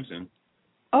Marge Simpson.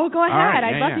 Oh, go ahead. Right,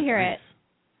 I'd love to hear it.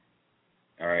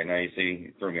 All right, now you see,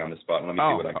 you threw me on the spot. Let me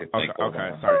see what I could think.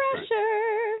 Okay, sorry.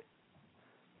 Pressure.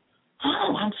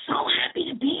 Oh, I'm so happy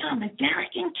to be on the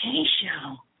Derek and Kay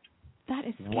show. That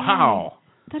is scary. Wow.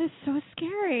 That is so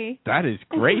scary. That is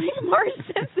great. Marge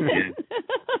Simpson.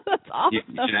 That's awesome.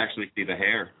 You should actually see the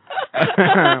hair.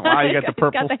 Wow, you got the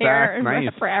purple got the stack. hair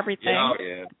Nice. for everything.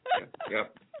 Yeah.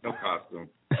 Yep. No costume.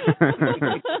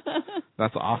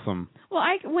 That's awesome. Well,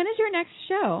 when is your next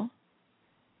show?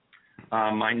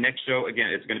 My next show,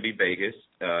 again, it's going to be Vegas,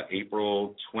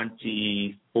 April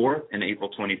 24th and April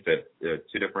 25th,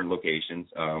 two different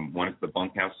locations. One is the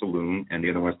Bunkhouse Saloon, and the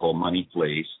other one is called Money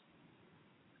Place.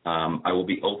 I will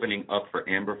be opening up for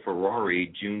Amber Ferrari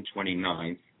June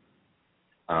 29th.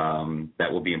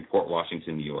 That will be in Port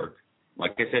Washington, New York.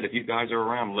 Like I said, if you guys are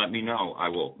around, let me know. I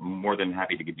will more than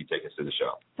happy to give you tickets to the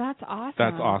show. That's awesome.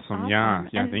 That's awesome. Yeah,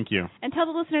 thank you. And tell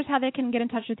the listeners how they can get in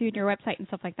touch with you and your website and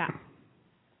stuff like that.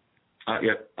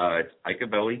 It's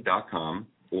Avelli.com,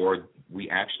 or we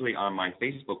actually, on my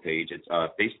Facebook page, it's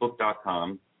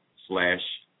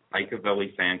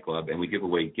facebook.com/Avelli Fan Club, and we give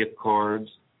away gift cards,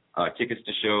 tickets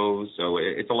to shows, so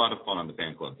it's a lot of fun on the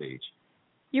fan club page.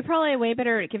 You're probably way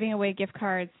better at giving away gift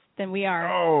cards than we are.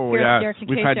 Oh, here yeah. At Derek and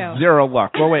We've Kay had show. zero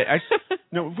luck. Well, wait.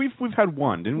 No, we've had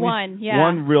one, didn't we? One, yeah.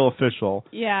 One real official.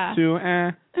 Yeah. Two,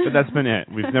 but that's been it.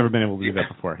 We've never been able to do that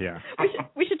before, yeah.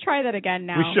 We should try that again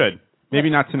now. We should. Maybe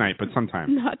not tonight, but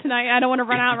sometime. Not tonight. I don't want to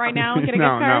run out right now and get a gift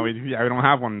card. No, we don't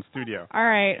have one in the studio. All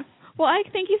right. Well,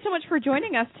 Ike, thank you so much for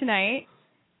joining us tonight.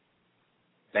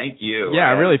 Thank you.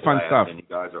 Yeah, really fun stuff. And you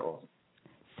guys are awesome.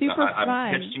 Super fun.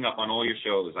 I'm catching up on all your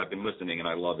shows. I've been listening, and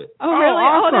I love it. Oh, really?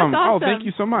 Awesome. Oh, that's awesome. Oh, thank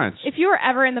you so much. If you were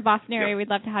ever in the Boston area, we'd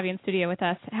love to have you in studio with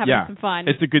us, having some fun.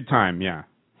 It's a good time, yeah.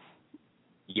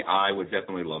 Yeah, I would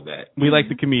definitely love that. We like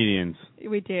the comedians.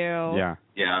 We do. Yeah.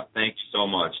 Yeah, thank you so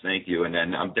much. Thank you. And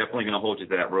then I'm definitely going to hold you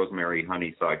to that rosemary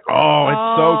honey side. Oh,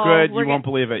 it's so good. You won't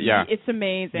believe it. Yeah. It's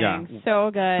amazing. Yeah.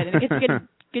 So good. And it gets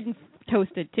good and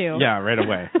toasted, too. Yeah, right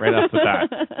away. Right off the bat.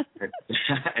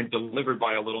 And delivered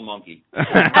by a little monkey.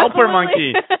 Helper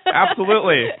monkey.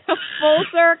 Absolutely. Full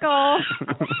circle.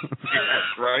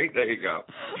 right? There you go.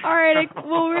 All right.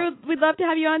 Well, we'd love to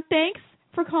have you on. Thanks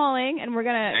for calling, and we're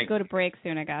going to go to break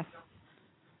soon, I guess.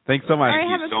 Thanks so much. All right,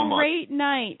 have a great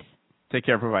night. Take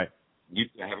care. Bye-bye. You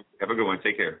have a good one.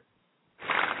 Take care.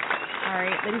 All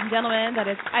right, ladies and gentlemen, that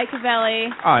is Ike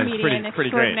Avelli, comedian Pretty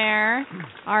extraordinaire. great.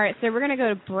 All right, so we're going to go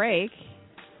to break,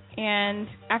 and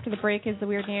after the break is the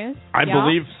weird news. I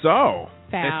believe so.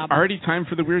 Fab. It's already time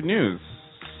for the weird news.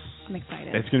 I'm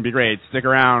excited. It's going to be great. Stick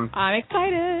around. I'm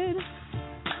excited.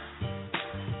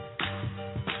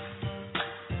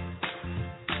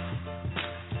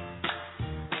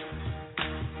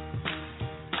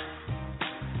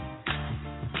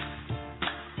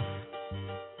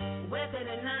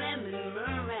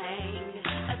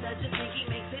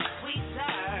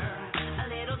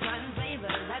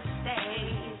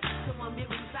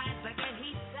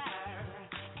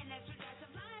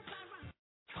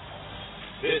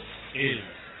 This is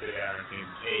the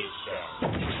TD&KS Show.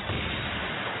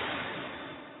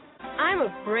 I'm a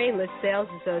brainless sales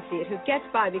associate who gets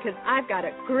by because I've got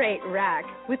a great rack.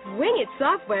 With Wing It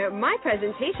software, my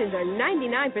presentations are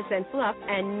 99% fluff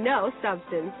and no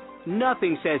substance.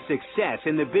 Nothing says success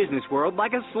in the business world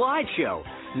like a slideshow.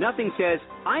 Nothing says,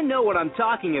 I know what I'm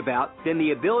talking about, than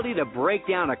the ability to break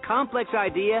down a complex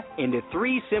idea into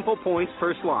 3 simple points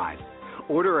per slide.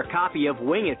 Order a copy of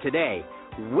Wing It today.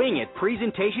 Wing It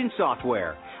presentation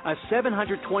software, a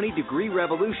 720-degree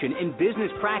revolution in business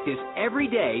practice every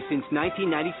day since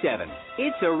 1997.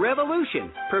 It's a revolution.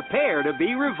 Prepare to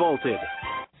be revolted.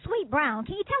 Sweet Brown,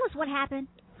 can you tell us what happened?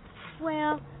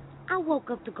 Well, I woke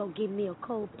up to go get me a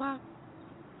cold pop,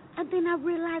 and then I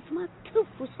realized my tooth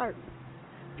was hurting.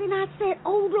 Then I said,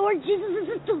 oh, Lord Jesus,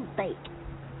 it's a toothache.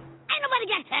 Ain't nobody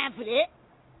got time for that.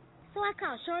 So I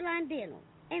called Shoreline Dental,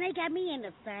 and they got me in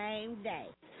the same day.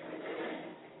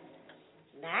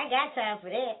 Now, I ain't got time for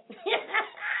that.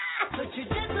 Put your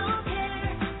dental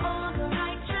care on the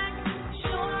right track.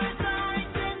 Shoreline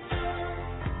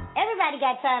Dental. Everybody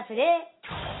got time for that.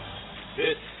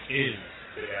 This is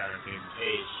the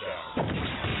TD&KS Show.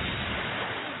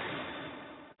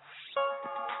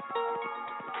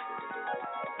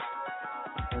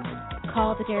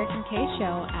 Call the Derek and Kay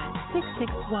Show at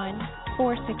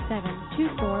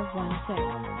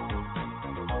 661-467-2416.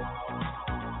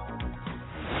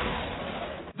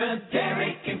 The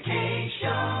Derek and Kay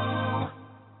Show.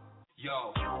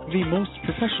 Yo. The most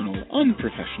professional,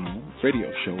 unprofessional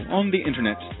radio show on the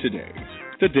internet today.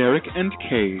 The Derek and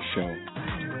Kay Show.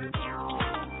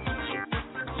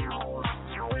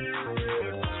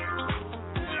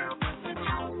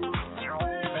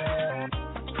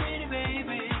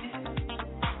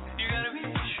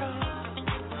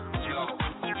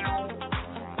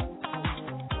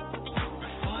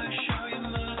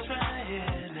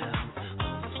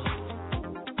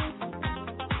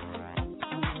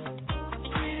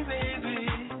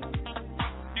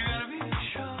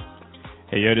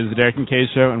 Hey, yo, it is the Derek and Kay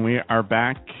Show, and we are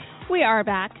back. We are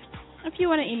back. If you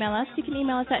want to email us, you can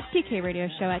email us at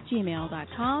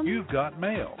dkradioshow@gmail.com. You've got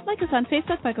mail. Like us on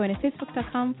Facebook by going to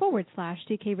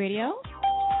facebook.com/DKRadio.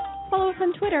 Follow us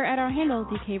on Twitter at our handle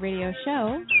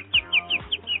DKRadioShow.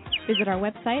 Visit our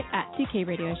website at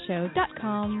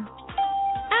dkradioshow.com.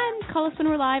 And call us when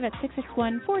we're live at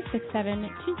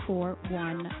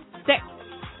 661-467-2416.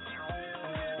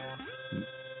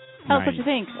 Tell us what you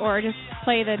think, or just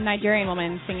play the Nigerian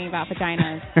woman singing about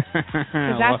vaginas.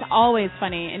 Because that's always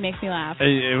funny. It makes me laugh.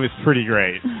 It was pretty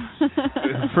great.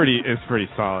 It's pretty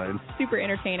solid. Super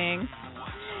entertaining.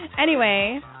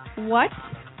 Anyway, what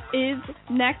is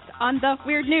next on the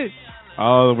weird news?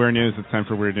 Oh, the weird news. It's time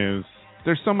for weird news.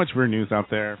 There's so much weird news out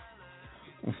there.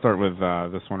 We'll start with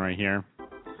this one right here.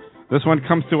 This one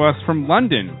comes to us from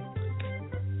London.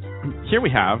 Here we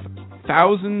have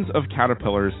thousands of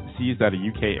caterpillars seized at a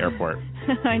UK airport.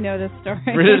 I know this story.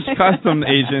 British customs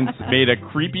agents made a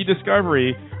creepy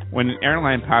discovery when an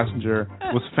airline passenger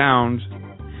was found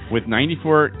with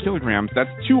 94 kilograms.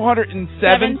 That's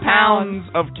 207 pounds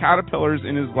of caterpillars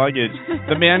in his luggage.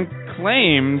 The man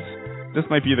claims, this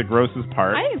might be the grossest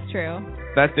part, I think it's true,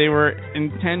 that they were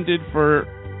intended for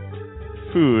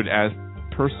food as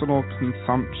personal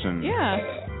consumption.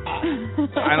 Yeah.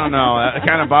 I don't know. That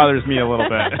kind of bothers me a little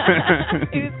bit.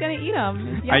 He was going to eat them.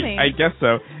 It's yummy. I guess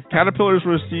so. Caterpillars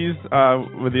were seized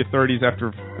with the authorities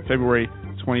after February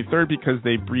 23rd because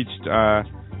they breached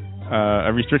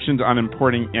restrictions on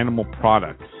importing animal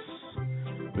products.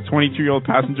 The 22-year-old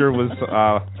passenger was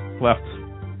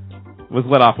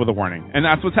let off with a warning, and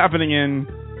that's what's happening in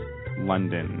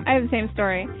London. I have the same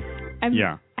story.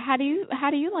 Yeah. How do you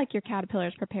like your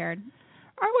caterpillars prepared?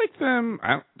 I like them.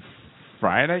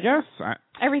 fried, I guess.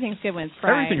 Everything's good when it's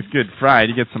fried. Everything's good fried.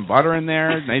 You get some butter in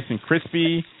there, nice and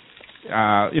crispy.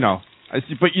 But you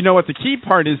know what? The key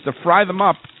part is to fry them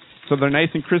up so they're nice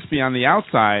and crispy on the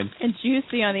outside. And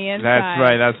juicy on the inside. That's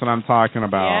right. That's what I'm talking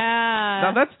about. Yeah.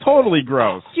 Now, that's totally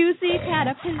gross. Juicy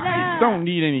caterpillar. I don't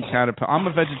need any caterpillar. I'm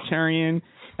a vegetarian,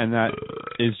 and that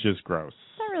is just gross.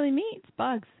 It's not really meat. It's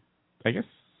bugs. I guess,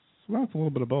 well, it's a little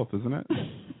bit of both, isn't it?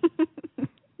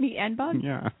 Meat and bugs?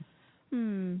 Yeah.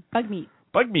 Bug meat.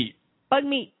 Bug meat. Bug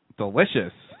meat.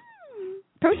 Delicious.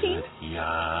 Protein.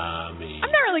 Yummy.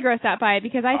 I'm not really grossed out by it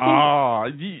because I think...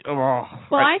 I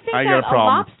think I that got a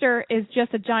problem. lobster is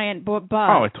just a giant bug.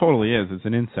 Oh, it totally is. It's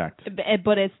an insect.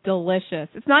 But it's delicious.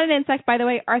 It's not an insect, by the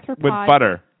way. Arthropod. With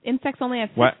butter. Insects only have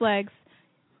 6 legs.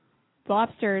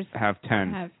 Lobsters have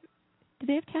 10. Do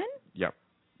they have 10? Yep.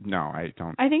 No, I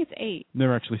don't. I think it's 8.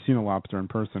 Never actually seen a lobster in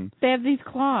person. They have these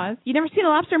claws. You never seen a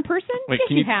lobster in person? Wait,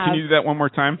 yes, can you do that one more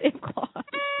time? They have claws.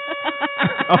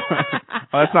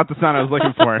 Oh, that's not the sound I was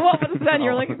looking for. What was the sound you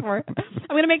were looking for?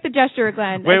 I'm going to make the gesture,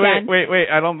 Glenn. Wait.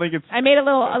 I don't think it's... I made a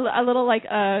little like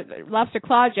lobster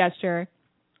claw gesture.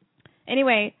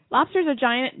 Anyway, lobsters are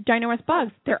ginormous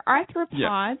bugs. They're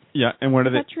arthropods. Yeah. And what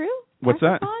are they? Is that true? What's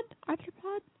that?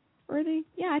 Arthropod? Or they?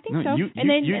 Yeah, I think so. And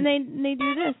they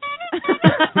do this.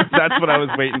 That's what I was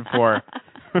waiting for.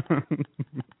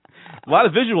 A lot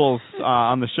of visuals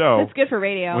on the show. It's good for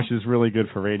radio. Which is really good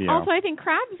for radio. Also, I think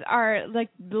crabs are like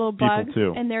little bugs,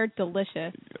 too. and they're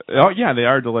delicious. Oh yeah, they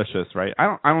are delicious, right?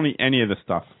 I don't eat any of this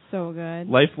stuff. So good.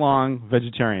 Lifelong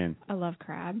vegetarian. I love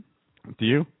crab. Do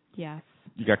you? Yes.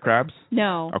 You got crabs?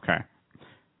 No. Okay.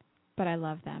 But I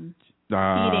love them.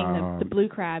 Eating the blue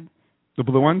crab. The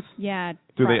blue ones? Yeah.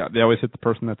 Do they always hit the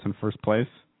person that's in first place?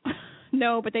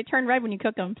 No, but they turn red when you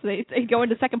cook them, so they go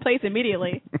into second place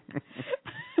immediately.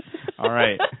 All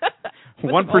right.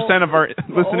 1% of our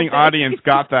listening audience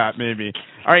got that, maybe.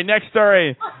 All right, next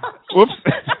story. Whoops.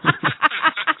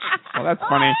 Well, that's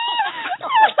funny.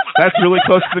 That's really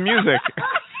close to the music.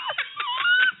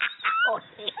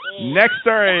 Next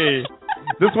story.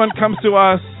 This one comes to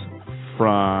us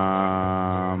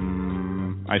from,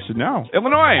 I should know,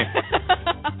 Illinois.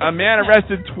 A man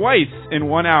arrested twice in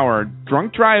 1 hour,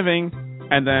 drunk driving,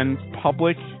 and then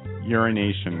public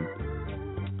urination.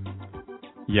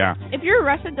 Yeah. If you're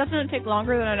arrested, doesn't it take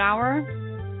longer than an hour?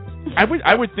 I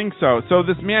would think so. So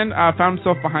this man found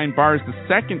himself behind bars the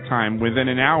second time within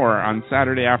an hour on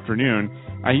Saturday afternoon.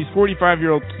 He's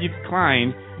 45-year-old Keith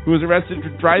Klein, who was arrested for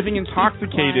driving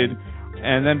intoxicated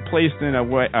and then placed in a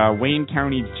Wayne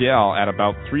County jail at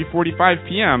about 3:45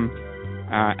 p.m.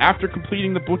 After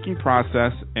completing the booking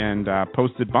process and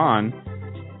posted bond.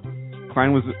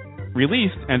 Klein was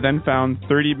released and then found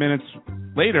 30 minutes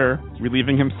later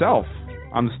relieving himself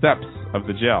on the steps of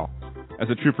the jail. As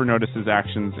a trooper noticed his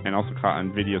actions and also caught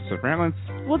on video surveillance,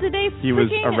 well, did they he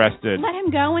was arrested. Let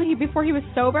him go before he was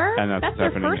sober? And that's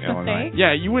their happening first in Illinois. mistake.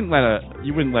 Yeah, you wouldn't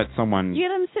let someone. You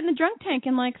let him sit in the drunk tank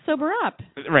and sober up.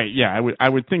 Right? Yeah, I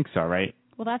would think so. Right?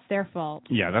 Well, that's their fault.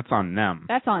 Yeah, that's on them.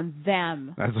 That's on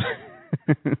them. That's.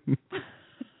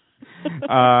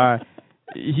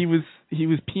 He was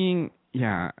peeing.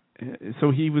 Yeah. So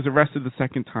he was arrested the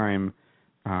second time.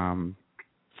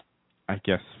 I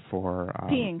guess for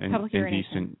peeing, public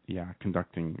urination.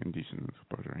 Conducting indecent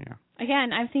exposure. Yeah.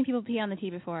 Again, I've seen people pee on the T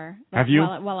before. Have you?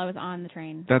 While I was on the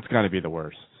train. That's got to be the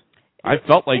worst. I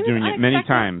felt like doing it many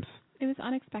times. It was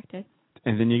unexpected.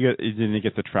 And then you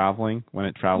get to traveling when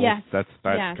it travels. Yes.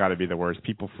 That's got to be the worst.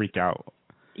 People freak out.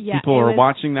 Yeah. People are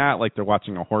watching that like they're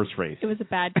watching a horse race. It was a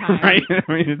bad time. Right?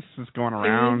 I mean, it's just going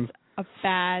around. It was a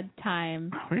bad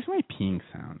time. Where's my peeing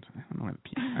sound? I don't know why the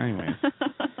peeing. Anyways.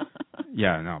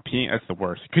 Yeah, no, peeing, that's the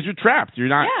worst. Because you're trapped. You're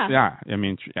not. Yeah. I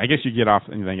mean, I guess you get off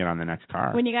and then get on the next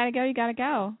car. When you got to go, you got to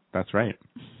go. That's right.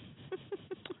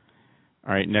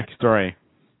 All right, next story.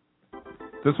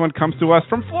 This one comes to us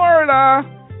from Florida.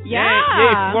 Yeah.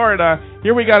 Yay, Florida.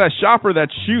 Here we got a shopper that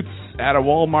shoots at a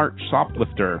Walmart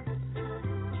shoplifter.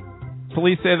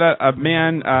 Police say that a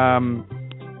man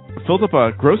filled up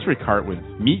a grocery cart with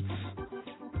meats.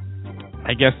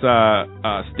 I guess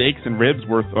steaks and ribs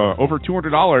worth over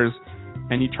 $200,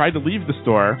 and he tried to leave the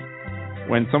store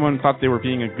when someone thought they were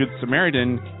being a good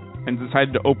Samaritan and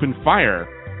decided to open fire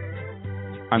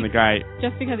on the guy.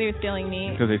 Just because he was stealing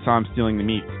meat? Because they saw him stealing the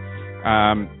meat.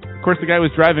 Of course, the guy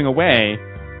was driving away,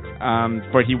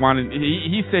 but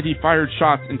he said he fired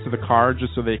shots into the car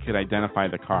just so they could identify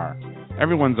the car.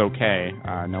 Everyone's okay.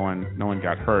 No one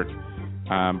got hurt.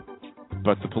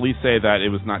 But the police say that it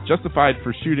was not justified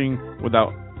for shooting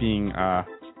without being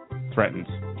threatened.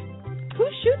 Who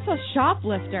shoots a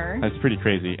shoplifter? That's pretty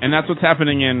crazy. And that's what's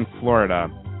happening in Florida.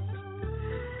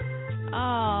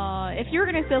 Oh, If you were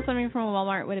going to steal something from a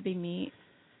Walmart, would it be meat?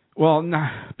 Well,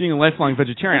 being a lifelong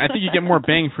vegetarian, I think you get more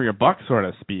bang for your buck, so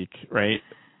to speak, right?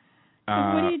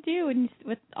 What do you do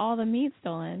with all the meat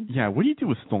stolen? Yeah, what do you do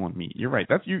with stolen meat? You're right.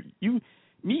 That's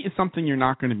meat is something you're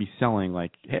not going to be selling,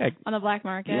 like, hey, on the black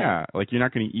market. Yeah, like you're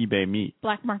not going to eBay meat.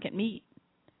 Black market meat.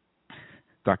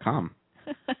 .com.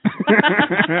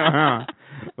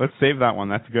 Let's save that one.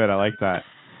 That's good. I like that.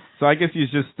 So I guess he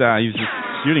was just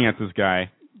shooting at this guy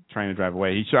trying to drive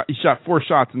away. He shot 4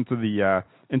 shots into the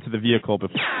vehicle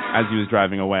as he was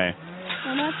driving away.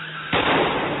 Well,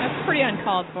 that's pretty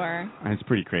uncalled for. It's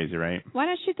pretty crazy, right? Why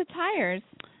not shoot the tires?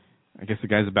 I guess the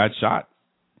guy's a bad shot.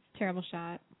 Terrible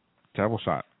shot. Terrible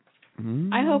shot.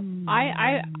 I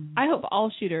hope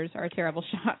all shooters are terrible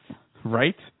shots.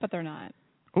 Right? But they're not.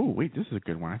 Oh, wait, this is a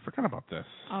good one. I forgot about this.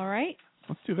 All right.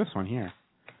 Let's do this one here.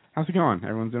 How's it going?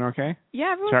 Everyone's doing okay?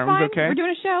 Yeah, everyone's fine. Okay? We're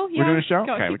doing a show. Yeah. We're doing a show?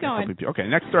 Go, okay, keep going. Okay,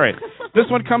 next story. This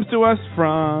one comes to us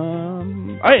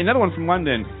from... Oh, another one from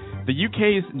London. The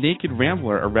UK's naked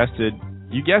rambler arrested,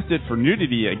 you guessed it, for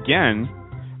nudity again.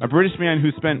 A British man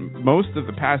who spent most of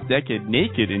the past decade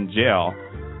naked in jail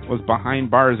was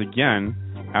behind bars again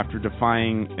after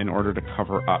defying an order to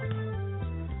cover up.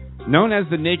 Known as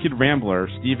the Naked Rambler,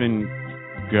 Stephen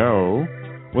Goh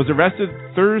was arrested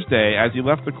Thursday as he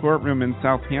left the courtroom in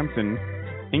Southampton,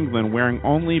 England, wearing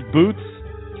only boots,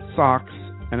 socks,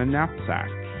 and a knapsack.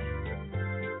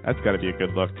 That's got to be a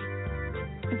good look.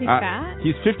 Is he fat?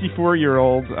 He's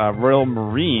 54-year-old Royal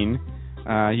Marine.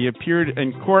 He appeared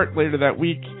in court later that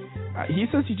week. He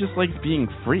says he just likes being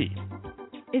free.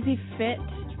 Is he fit?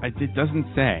 It doesn't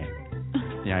say.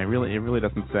 Yeah, it really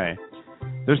doesn't say.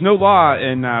 There's no law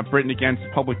in Britain against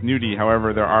public nudity.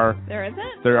 However, There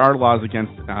isn't? There are laws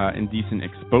against indecent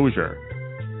exposure.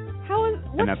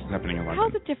 And that's what's happening in London. How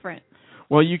is it different?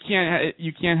 Well, you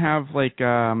can't have like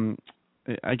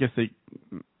I guess they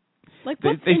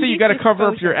say you got to cover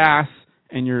up your ass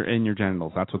and your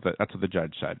genitals. That's what the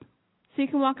judge said. So you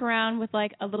can walk around with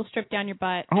like a little strip down your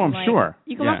butt. Oh, I'm sure.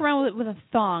 You can walk around with a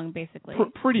thong, basically.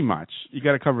 Pretty much. You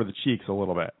got to cover the cheeks a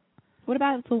little bit. What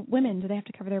about the women? Do they have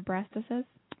to cover their breasts? This is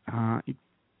bouncy.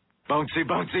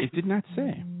 It did not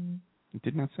say. It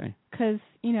did not say. Because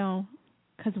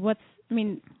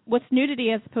what's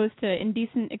nudity as opposed to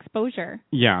indecent exposure?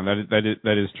 Yeah,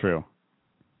 that is true.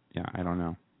 Yeah, I don't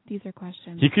know. These are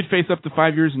questions. He could face up to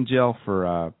 5 years in jail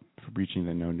for breaching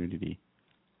the no nudity.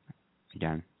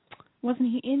 Again. Wasn't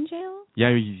he in jail? Yeah,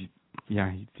 he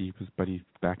was, but he's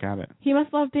back at it. He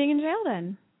must love being in jail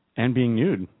then. And being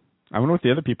nude. I wonder what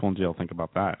the other people in jail think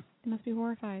about that. They must be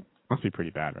horrified. Must be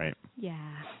pretty bad, right? Yeah.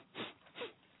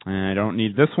 I don't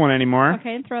need this one anymore.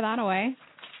 Okay, throw that away.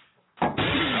 A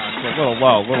little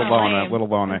low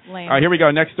on that. Lame. All right, here we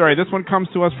go. Next story. This one comes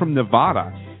to us from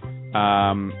Nevada.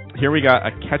 Here we got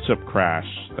a ketchup crash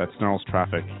that snarls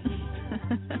traffic.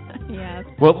 Yes.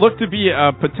 What looked to be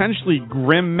a potentially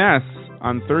grim mess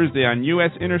on Thursday on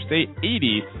U.S. Interstate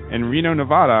 80 in Reno,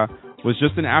 Nevada, was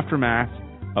just an aftermath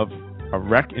of a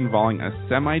wreck involving a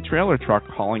semi-trailer truck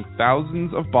hauling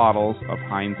thousands of bottles of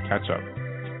Heinz ketchup.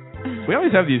 We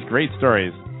always have these great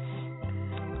stories.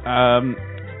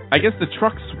 I guess the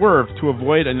truck swerved to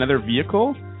avoid another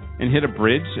vehicle and hit a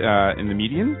bridge in the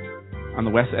median on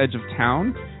the west edge of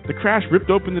town. The crash ripped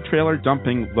open the trailer,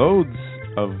 dumping loads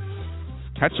of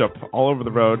ketchup all over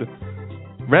the road,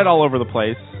 red all over the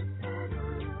place.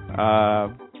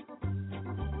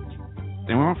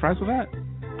 Anyone want fries with that?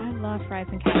 I love fries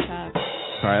and ketchup.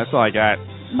 Sorry, that's all I got.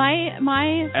 My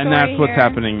story and that's what's here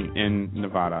happening in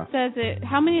Nevada. Says it.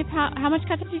 How much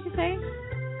ketchup did you say?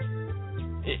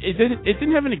 It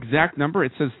didn't have an exact number.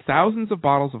 It says thousands of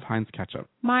bottles of Heinz ketchup.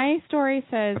 My story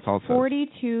says That's all it says.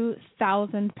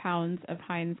 42,000 pounds of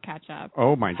Heinz ketchup.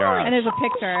 Oh my god! And there's a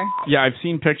picture. Yeah, I've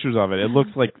seen pictures of it. It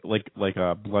looks like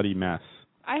a bloody mess.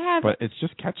 But it's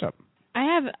just ketchup. I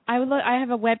have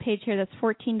a web page here that's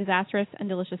 14 disastrous and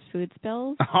delicious food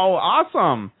spills. Oh,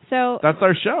 awesome! So that's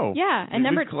our show. Yeah, and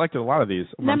we've collected a lot of these.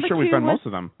 I'm sure we found most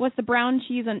of them. What's the brown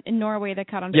cheese in Norway that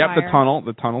caught on fire? Yep,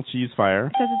 the tunnel cheese fire.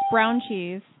 It says it's brown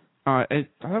cheese. I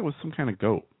thought it was some kind of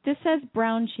goat. This says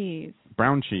brown cheese.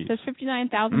 Brown cheese. It says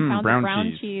 59,000 pounds of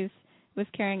brown cheese was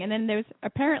carrying, and then there's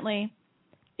apparently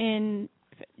in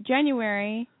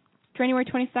January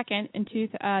 22nd into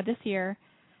this year.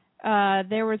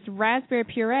 There was raspberry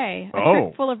puree. A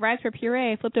truck full of raspberry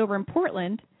puree flipped over in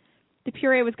Portland. The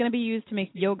puree was going to be used to make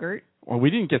yogurt. Well,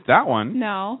 we didn't get that one.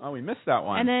 No. Oh, we missed that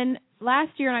one. And then last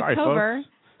year in October,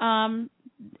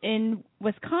 in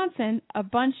Wisconsin, a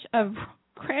bunch of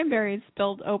cranberries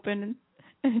spilled open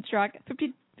in a truck.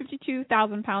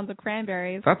 52,000 pounds of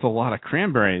cranberries. That's a lot of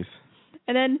cranberries.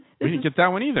 And then we didn't get that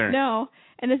one either. No.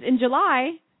 And this in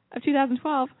July, of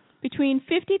 2012, between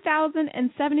 50,000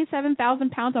 and 77,000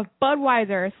 pounds of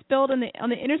Budweiser spilled on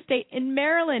the interstate in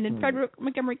Maryland in Frederick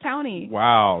Montgomery County.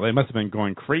 Wow, they must have been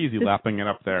going crazy lapping it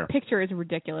up there. Picture is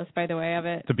ridiculous, by the way, of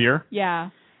it. The beer? Yeah.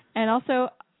 And also,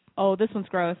 this one's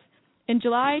gross. In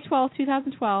July 12,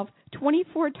 2012,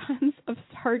 24 tons of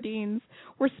sardines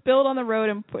were spilled on the road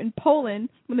in Poland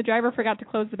when the driver forgot to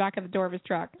close the back of the door of his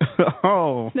truck.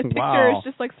 Oh, the picture wow. is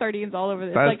just like sardines all over.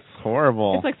 That's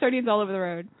horrible. It's like sardines all over the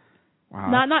road.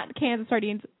 Wow. Not cans of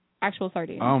sardines, actual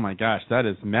sardines. Oh my gosh, that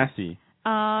is messy.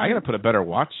 I gotta put a better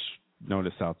watch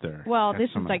notice out there. Well, this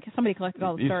is like somebody collected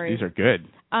all the stories. These are good.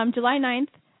 July 9th,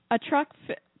 a truck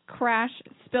crash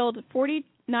spilled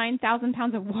 49,000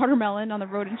 pounds of watermelon on the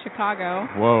road in Chicago.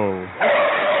 Whoa.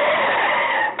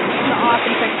 An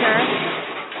awesome picture.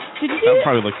 That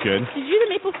probably looked good. Did you do the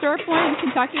maple syrup one in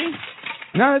Kentucky?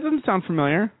 No, that doesn't sound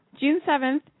familiar. June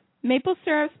 7th, maple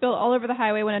syrup spilled all over the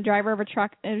highway when a driver of a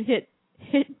truck hit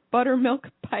buttermilk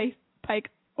pike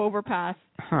overpass.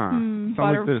 Huh. Sounds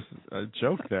like there's a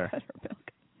joke there.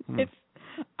 Buttermilk. It's,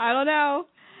 I don't know.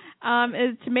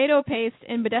 It's tomato paste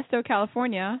in Modesto,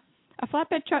 California. A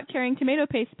flatbed truck carrying tomato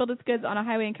paste spilled its goods on a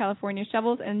highway in California.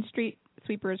 Shovels and street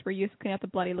sweepers were used to clean up the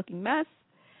bloody-looking mess.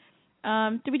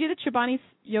 Did we do the Chobani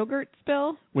yogurt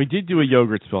spill? We did do a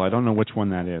yogurt spill. I don't know which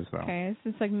one that is, though. Okay,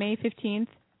 this is like May 15th,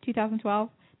 2012.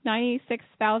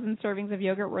 96,000 servings of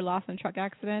yogurt were lost in a truck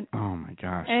accident. Oh, my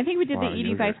gosh. And I think we did the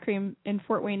Edie's yogurt. ice cream in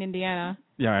Fort Wayne, Indiana.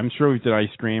 Yeah, I'm sure we did ice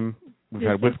cream. We've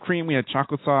had whipped cream. We had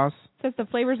chocolate sauce. Says the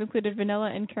flavors included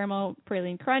vanilla and caramel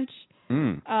praline crunch.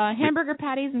 Hamburger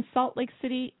patties in Salt Lake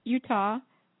City, Utah.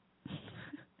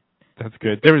 That's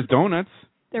good. There was donuts.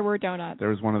 There were donuts. There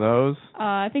was one of those.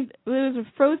 I think it was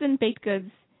frozen baked goods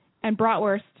and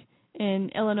bratwurst in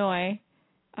Illinois.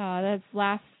 That's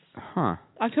last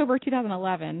October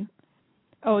 2011.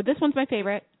 Oh, this one's my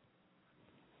favorite.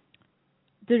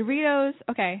 Doritos.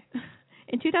 Okay.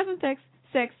 In 2006,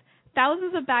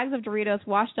 thousands of bags of Doritos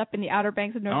washed up in the Outer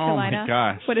Banks of North Carolina. Oh,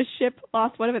 my gosh. When a ship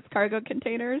lost one of its cargo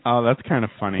containers. Oh, that's kind of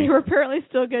funny. They were apparently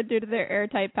still good due to their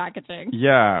airtight packaging.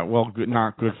 Yeah, well,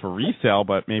 not good for resale,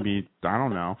 but maybe, I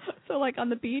don't know. So, like, on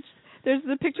the beach, there's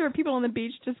the picture of people on the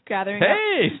beach just gathering up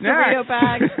snacks. Dorito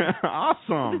bags.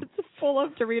 Awesome. It's full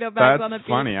of Dorito bags on the beach.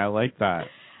 That's funny. I like that.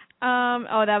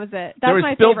 That was it. There was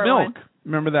my spilled favorite milk. one.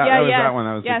 Remember that? Yeah, that was that one.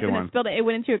 That was a good and one. It spilled it. It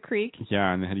went into a creek.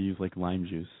 Yeah, and they had to use, like, lime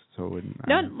juice. So it wouldn't.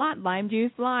 No, not lime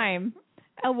juice, lime.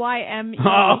 Lyme.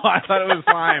 Oh, I thought it was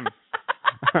lime.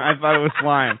 I thought it was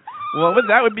lime. Well,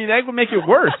 that would make it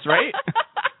worse, right?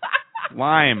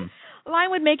 Lime. Lime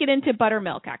would make it into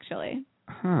buttermilk, actually.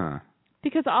 Huh.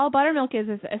 Because all buttermilk is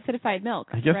acidified milk.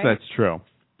 I guess right? that's true.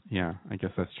 Yeah, I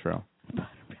guess that's true.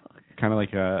 Buttermilk. Kind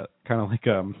of like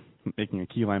making a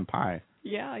key lime pie.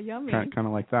 Yeah, yummy. Kind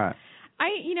of like that.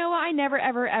 I never,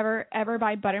 ever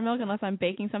buy buttermilk unless I'm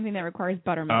baking something that requires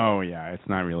buttermilk. Oh, yeah. It's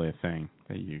not really a thing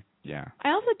that yeah. I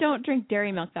also don't drink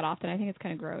dairy milk that often. I think it's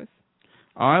kind of gross.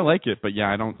 Oh, I like it, but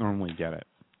yeah, I don't normally get it.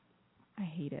 I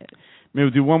hate it. Maybe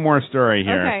we'll do one more story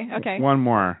here. Okay. One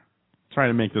more. Try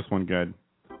to make this one good.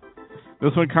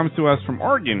 This one comes to us from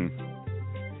Oregon.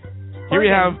 Here we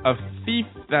have a thief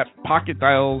that pocket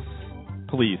dials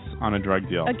police on a drug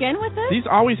deal. Again with this? These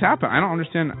always happen. I don't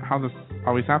understand how this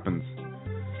always happens.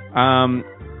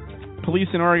 Police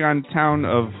in Oregon town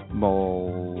of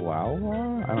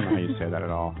Molalla? I don't know how you say that at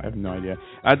all. I have no idea.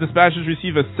 Dispatchers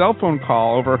receive a cell phone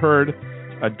call overheard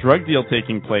a drug deal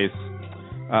taking place.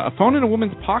 A phone in a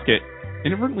woman's pocket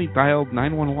inadvertently dialed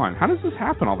 911. How does this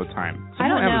happen all the time? I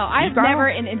don't know. I've never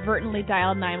inadvertently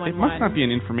dialed 911. It must not be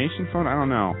an information phone. I don't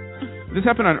know. This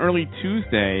happened on early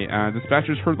Tuesday.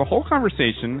 Dispatchers heard the whole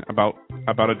conversation about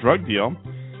a drug deal.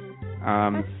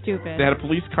 That's stupid. They had a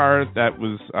police car that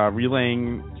was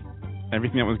relaying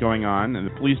everything that was going on, and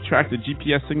the police tracked the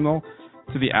GPS signal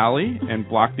to the alley and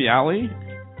blocked the alley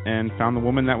and found the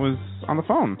woman that was on the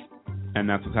phone. And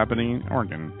that's what's happening in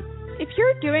Oregon. If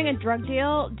you're doing a drug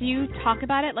deal, do you talk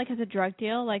about it like as a drug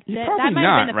deal? Like that might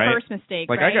not, have been the first mistake,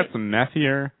 like, right? I got some meth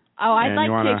here. Oh, I'd like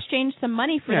to exchange some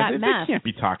money for that meth. They can't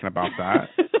be talking about that.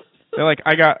 They're like,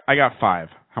 I got $5.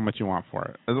 How much you want for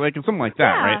it? Like something like that,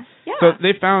 right? Yeah. So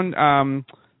they found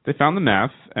the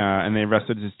meth and they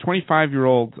arrested this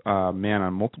 25-year-old man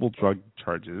on multiple drug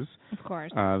charges. Of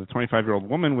course. The 25-year-old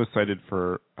woman was cited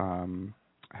for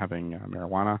having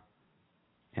marijuana,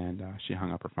 and she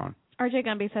hung up her phone. RJ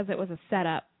Gumby says it was a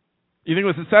setup. You think it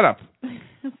was a setup?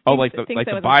 Like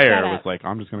the buyer was like,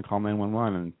 I'm just going to call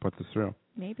 911 and put this through.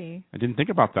 Maybe. I didn't think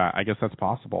about that. I guess that's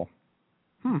possible.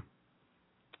 I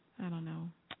don't know.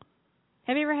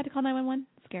 Have you ever had to call 911?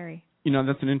 Scary.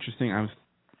 That's an interesting. I was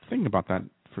thinking about that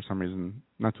for some reason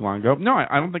not too long ago. No,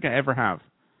 I don't think I ever have.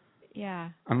 Yeah.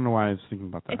 I don't know why I was thinking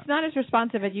about that. It's not as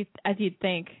responsive as you'd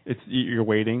think. You're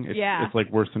waiting. It's like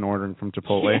worse than ordering from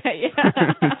Chipotle.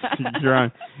 Yeah.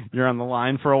 you're on the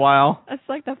line for a while. That's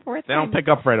like the fourth. They don't pick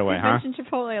up right away, huh? Mentioned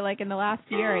Chipotle like in the last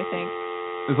year, I think.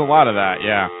 There's a lot of that,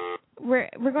 yeah. We're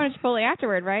going to Chipotle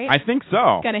afterward, right? I think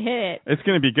so. It's gonna hit it. It's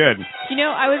gonna be good. You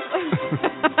know, I was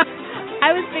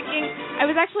thinking. I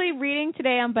was actually reading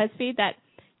today on BuzzFeed that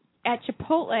at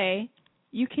Chipotle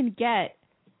you can get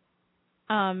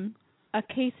a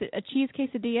cheese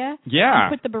quesadilla. Yeah.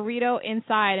 You put the burrito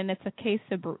inside, and it's a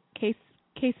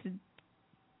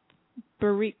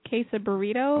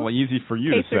burrito. Well, easy for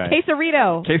you to say.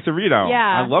 Quesarito. Quesarito.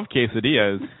 Yeah. I love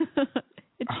quesadillas.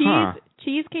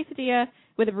 Cheese quesadilla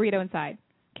with a burrito inside.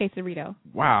 Quesarito.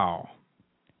 Wow.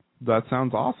 That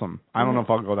sounds awesome. I don't know if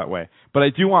I'll go that way, but I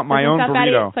do want my own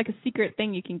burrito. It's like a secret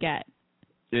thing you can get.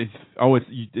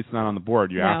 It's not on the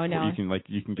board. You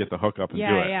can get the hookup and do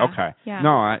it. Yeah. Okay. Yeah.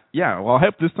 No, well, I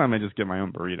hope this time I just get my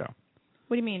own burrito.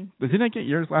 What do you mean? Didn't I get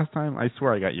yours last time? I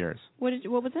swear I got yours. What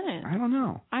was in it? I don't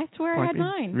know. I swear I had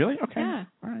mine. Really? Okay. Yeah.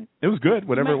 All right. It was good.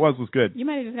 Whatever it was good. You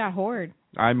might have just got hoard.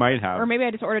 I might have. Or maybe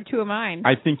I just ordered 2 of mine.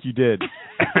 I think you did.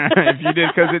 If you did,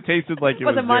 because it tasted like it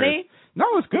was it money? Yours. No,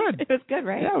 it was good. It was good,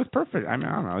 right? Yeah, it was perfect. I mean,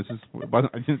 I don't know. I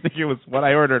didn't think it was what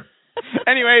I ordered.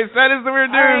 Anyways, that is the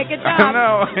weird news. All right, good job. I don't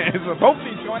know.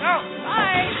 Hopefully it's going out.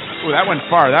 Bye. Oh, that went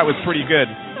far. That was pretty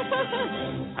good.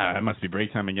 It must be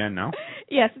break time again, no?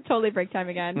 Yes, it's totally break time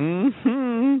again.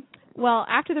 Mm-hmm. Well,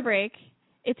 after the break,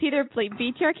 it's either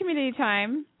BTR Community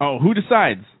Time. Oh, who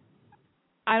decides?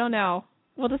 I don't know.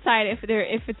 We'll decide if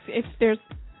there's.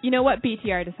 You know what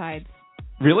BTR decides.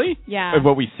 Really? Yeah. Of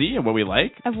what we see and what we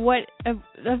like? If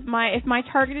my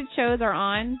targeted shows are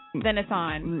on, then it's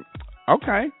on.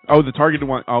 Okay. Oh, the targeted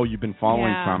one. Oh, you've been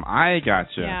following Yeah. some. I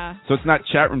gotcha. Yeah. So it's not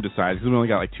chat room decides because we only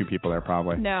got like 2 people there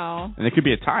probably. No. And it could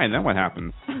be a tie, and then what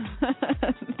happens?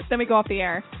 Then we go off the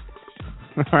air.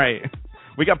 All right.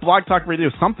 We got Blog Talk Radio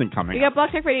something coming. We got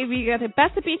Blog Talk Radio. We got the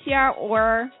Best of BTR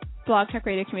or Blog Talk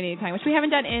Radio Community Time, which we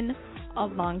haven't done in a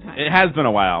long time. It has been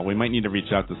a while. We might need to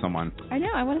reach out to someone. I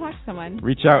know. I want to talk to someone.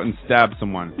 Reach out and stab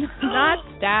someone. Not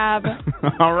stab.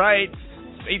 All right.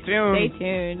 Stay tuned. Stay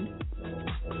tuned.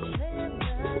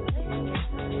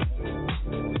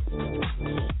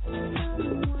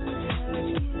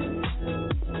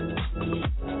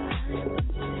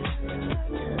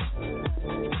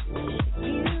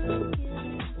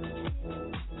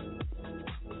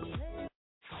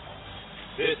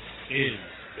 This is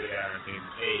the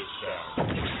TD&KS Show.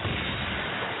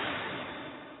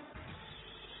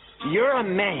 You're a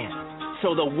man,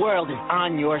 so the world is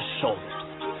on your shoulders.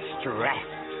 Stress.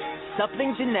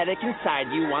 Something genetic inside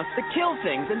you wants to kill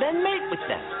things and then mate with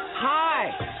them.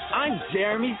 Hi, I'm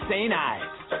Jeremy St. Ives.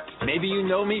 Maybe you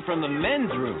know me from the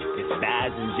men's room. It's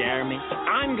Baz and Jeremy.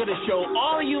 I'm going to show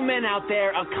all you men out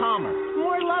there a calmer,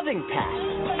 more loving path.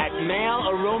 At Male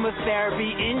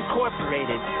Aromatherapy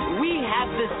Incorporated, we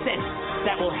have the scent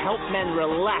that will help men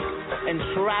relax and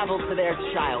travel to their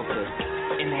childhood.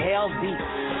 Inhale deep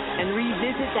and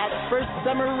revisit that first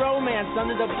summer romance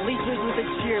under the bleachers with a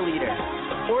cheerleader,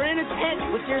 or in a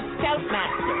tent with your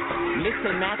scoutmaster. Mix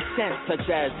and match scents such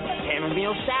as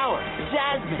chamomile shower,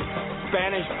 jasmine,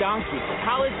 Spanish donkey,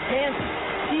 college pansy,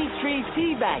 tea tree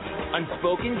tea bag,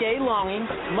 unspoken gay longing,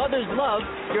 mother's love,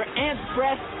 your aunt's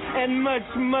breath, and much,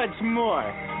 much more.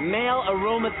 Male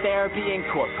Aromatherapy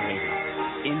Incorporated.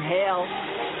 Inhale,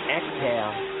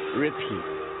 exhale, repeat.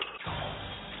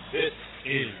 This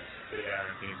is the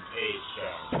TD&KS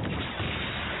Show.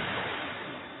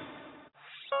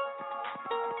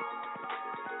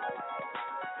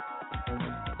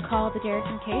 Call the Derek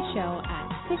and Kay Show at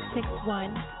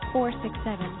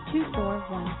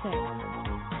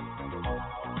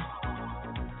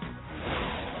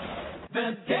 661-467-2416.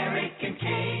 The Derek and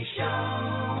Kay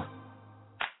Show.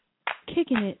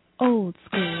 Kicking it old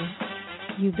school.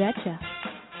 You betcha.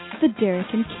 The Derek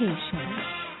and Kay Show.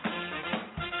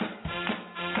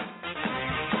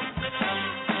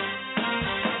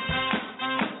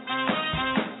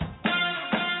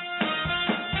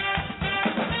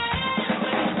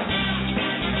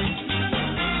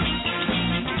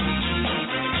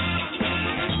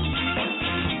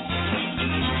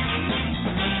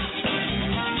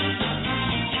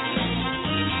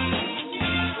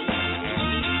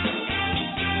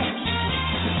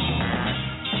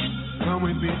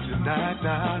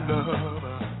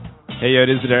 Hey,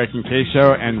 it is the Derek and Kay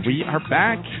Show, and we are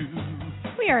back.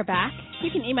 We are back.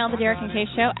 You can email the Derek and Kay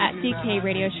Show at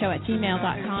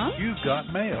dkradioshow@gmail.com. You've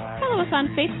got mail. Follow us on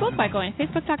Facebook by going to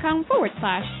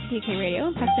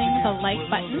facebook.com/DKRadio and pressing the like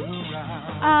button.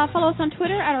 Follow us on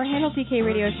Twitter at our handle DK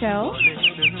Radio Show.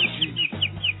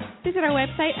 visit our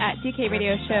website at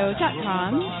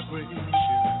dkradioshow.com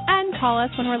and call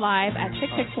us when we're live at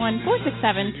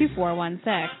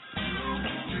 661-467-2416.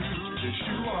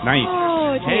 Nice.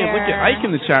 Oh, dear. Hey, look at Ike in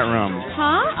the chat room. Huh?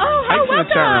 Oh, hi, Ike's welcome. in the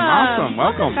chat room. Awesome.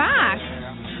 Welcome back.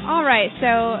 All right,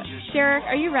 so, Derek,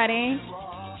 are you ready?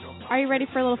 Are you ready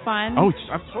for a little fun? Oh,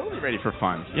 I'm totally ready for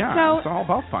fun. Yeah, So, it's all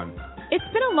about fun. It's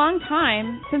been a long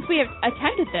time since we have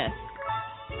attempted this.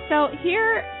 So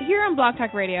here on Blog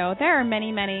Talk Radio, there are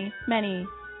many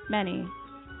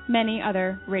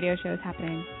other radio shows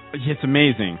happening. It's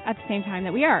amazing. At the same time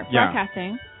that we are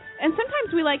broadcasting. And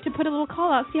sometimes we like to put a little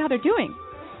call out, see how they're doing.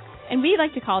 And we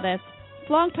like to call this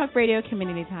Blog Talk Radio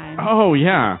Community Time. Oh,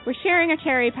 yeah. We're sharing a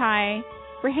cherry pie.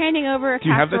 We're handing over a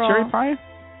casserole. Do you have the cherry pie?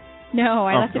 No,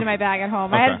 I left it in my bag at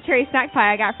home. Okay. I had a cherry snack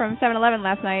pie I got from 7-Eleven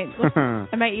last night.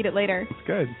 I might eat it later. It's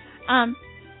good.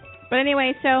 But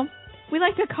anyway, so we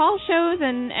like to call shows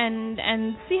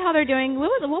and see how they're doing. What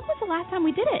was the last time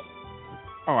we did it?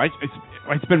 Oh,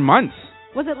 it's been months.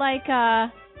 Was it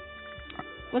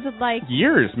like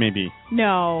years, maybe?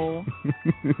 No.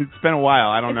 It's been a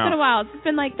while. I don't know. It's been a while. It's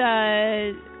been like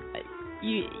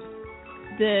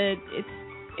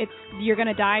it's You're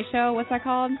Gonna Die show. What's that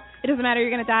called? It Doesn't Matter,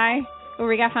 You're Gonna Die. Where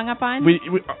we got hung up on.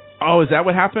 Oh, is that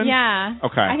what happened? Yeah.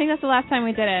 Okay. I think that's the last time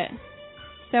we did it.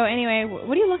 So anyway,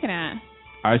 what are you looking at?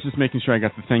 I was just making sure I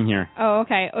got the thing here. Oh,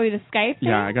 okay. Oh, the Skype thing?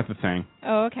 Yeah, I got the thing.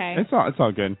 Oh, okay. It's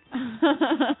all good.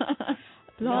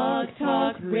 Blog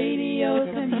Talk Radio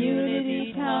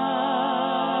Community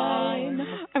Time.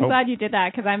 I'm glad you did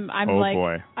that because I'm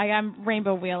boy. I'm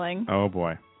rainbow wheeling. Oh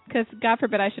boy. Because God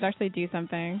forbid I should actually do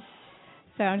something.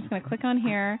 So I'm just going to click on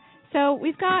here. So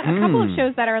we've got a couple of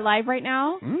shows that are live right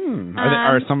now.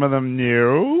 Are some of them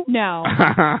new? No.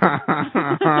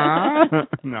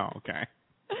 No, okay.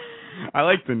 I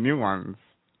like the new ones.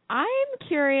 I'm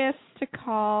curious to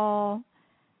call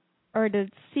or to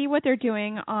see what they're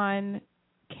doing on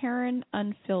Karen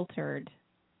Unfiltered.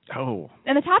 Oh.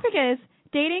 And the topic is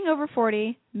Dating Over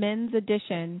 40, Men's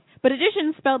Edition. But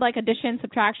edition spelled like addition,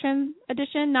 subtraction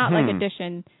edition, not like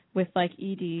addition with like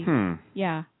ED.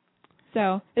 Yeah.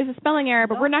 So there's a spelling error,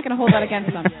 but we're not going to hold that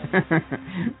against them.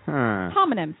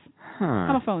 Homonyms.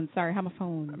 Homophones. Sorry,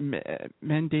 homophone.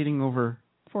 Men dating over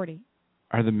 40.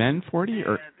 Are the men 40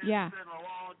 or? Yeah. It's been a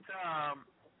long time.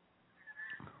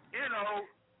 You know,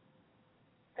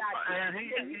 and he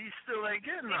still ain't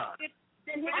getting none.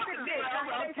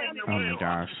 Oh my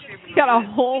gosh. He's got a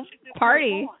whole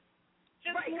party.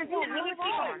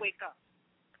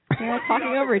 They're all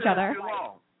talking over each other.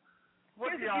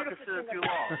 What do y'all consider too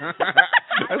long?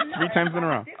 That's 3 times in a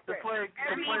row.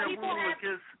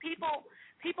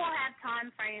 People have time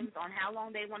frames on how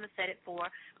long they want to set it for.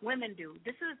 Women do.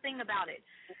 This is the thing about it.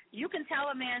 You can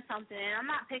tell a man something, and I'm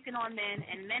not picking on men,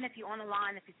 and men, if you're on the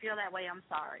line, if you feel that way, I'm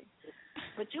sorry.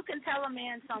 But you can tell a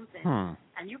man something,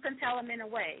 and you can tell him in a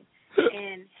way,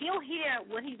 and he'll hear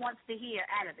what he wants to hear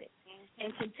out of it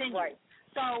and continue. Right.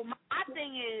 So my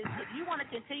thing is, if you want to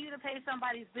continue to pay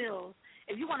somebody's bills,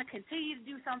 if you want to continue to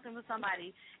do something with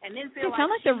somebody, and then feel it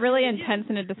sounds like they're really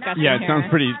intense in a discussion. Yeah, it sounds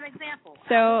pretty.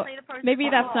 So maybe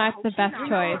that's not the best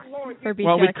choice for BTR.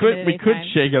 Well, we could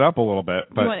shake it up a little bit,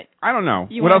 but I don't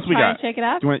know. What else we got? Shake it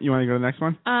up? You want to go to the next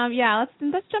one? Yeah,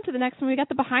 let's jump to the next one. We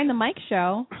got the Behind the Mic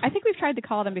show. I think we've tried to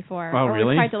call them before. Oh,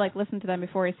 really? We've tried to listen to them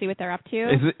before and see what they're up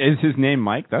to. Is his name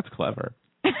Mike? That's clever.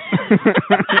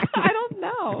 I don't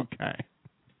know. Okay.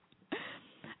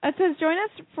 It says join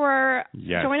us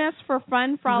for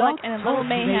fun, frolic, and a little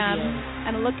mayhem,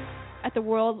 and a look at the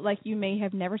world like you may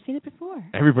have never seen it before.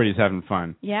 Everybody's having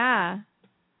fun. Yeah.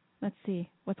 Let's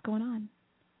see what's going on.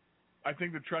 I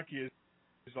think the Trekkie is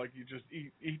like you just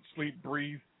eat, sleep,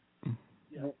 breathe,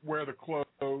 wear the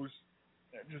clothes,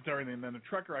 just everything. And then the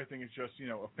Trekker, I think, is just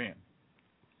a fan.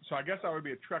 So I guess I would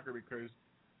be a Trekker because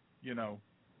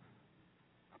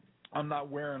I'm not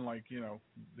wearing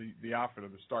the outfit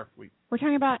of the Starfleet. We're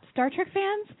talking about Star Trek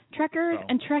fans, Trekkers,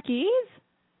 and Trekkies.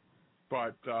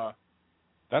 But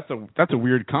that's a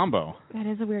weird combo. That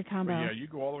is a weird combo. But yeah, you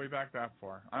go all the way back that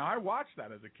far. I watched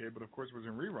that as a kid, but of course it was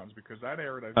in reruns because that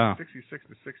aired at 66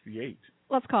 to 68.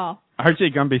 Let's call.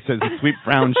 RJ Gumby says the Sweet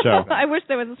Brown show. I wish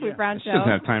there was a Sweet Brown show. Doesn't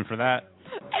have time for that.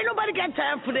 Ain't nobody got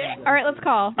time for that. All right, let's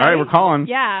call. All right, we're calling.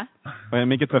 Yeah. Wait, let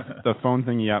me get the phone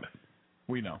thingy up.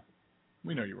 We know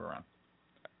you were around.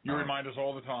 You remind us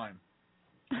all the time.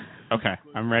 Okay,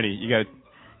 I'm ready. You got it.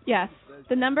 Yes.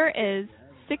 The number is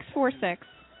 646.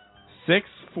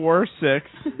 646.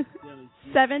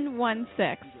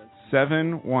 716.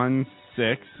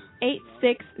 716.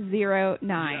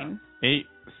 8609.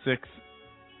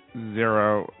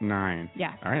 8609.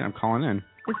 Yes. All right, I'm calling in.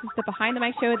 This is the Behind the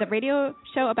Mic show, the radio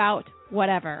show about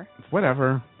whatever.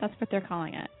 Whatever. That's what they're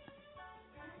calling it.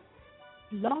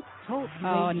 Blog Talk Radio.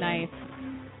 Oh, nice.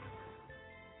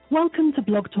 Welcome to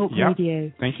Blog Talk Yep.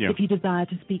 Radio. Thank you. If you desire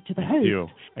to speak to the I host, do.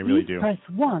 I really please do. press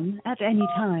 1 at any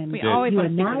time. We always you want are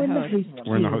to speak now to in the the host. host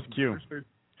We're in the queue. host queue.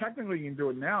 Technically, you can do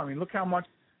it now. I mean, look how much.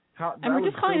 And we're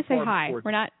just calling to say hi.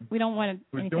 We don't want to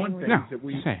We're anything. doing things No, that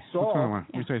we say. saw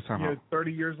We say somehow.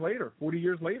 30 years later, 40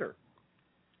 years later.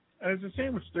 And it's the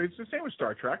same with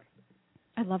Star Trek.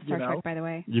 I love Star Trek, by the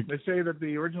way. They say that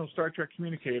the original Star Trek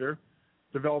communicator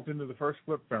developed into the first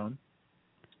flip phone.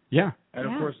 Yeah. And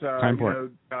of course,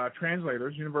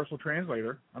 translators, universal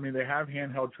translator. I mean, they have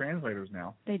handheld translators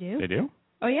now. They do? They do?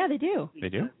 Oh, yeah, they do. They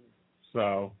do?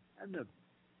 So.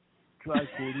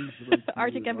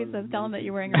 Arctic Empty says, tell them that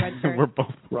you're wearing a red shirt. We're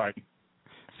both right.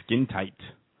 Skin tight.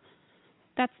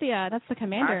 That's the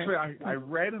commander. Actually, I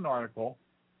read an article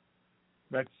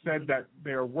that said that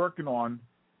they are working on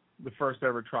the first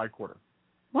ever tricorder.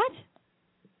 What?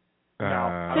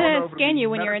 Now, To scan you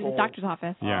when you're in the doctor's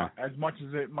office. Yeah. As much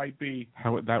as it might be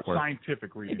How would that work?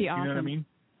 scientific reasons. It'd be You know what I awesome. mean?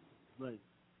 Right.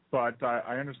 But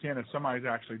I understand that somebody's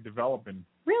actually developing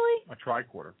Really? a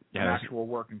tricorder, Yeah, an that's- actual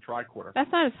working tricorder.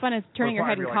 That's not as fun as turning your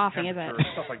head and Probably coughing, is temperature it?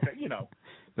 and stuff like that, you know.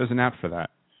 There's an app for that.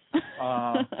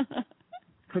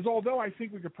 Because although I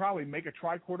think we could probably make a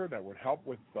tricorder that would help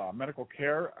with medical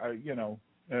care,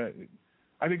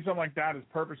 I think something like that is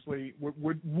purposely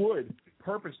would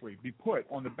purposely be put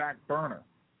on the back burner.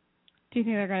 Do you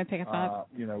think they're going to pick us up?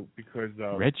 Because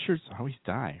Red shirts always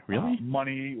die. Really?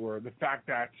 Money, or the fact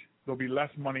that there'll be less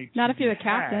money. Not to if you're be the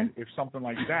captain. had if something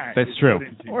like that. That's is true. put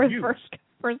into Or the use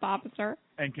first officer.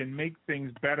 and can make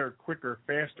things better, quicker,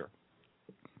 faster.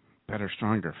 Better,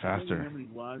 stronger, faster.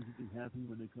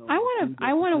 I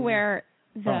want to wear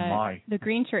my. the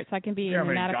green shirt so I can be Yeah, in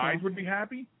the medical. guys would be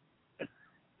happy.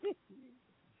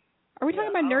 Are we talking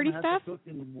about nerdy stuff?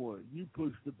 You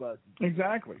push the button.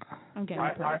 Exactly. I'm getting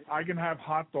I can have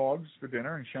hot dogs for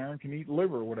dinner, and Sharon can eat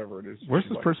liver or whatever it is. Where's she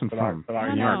this likes. person But from?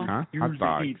 I New York, huh? usually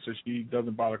Hot dogs. eat, so she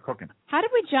doesn't bother cooking. How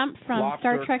did we jump from Lobster,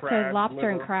 Star Trek crab, to lobster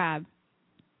and liver. crab?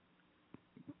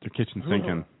 Their kitchen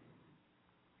sinking.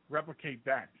 Replicate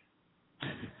that.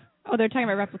 Oh, they're talking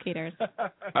about replicators.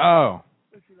 Oh.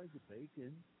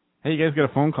 Hey, you guys got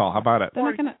a phone call. How about it? They're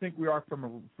not gonna. I think we are from a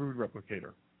food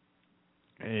replicator.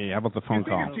 Hey, how about the phone You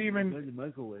think call? it's even?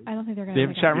 I don't think they're going They have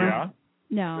a chat room? Yeah.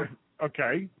 No.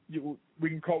 Okay. We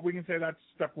can say that's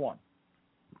step one.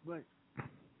 Right.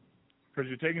 Because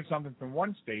you're taking something from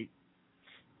one state,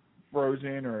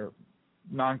 frozen or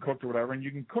non-cooked or whatever, and you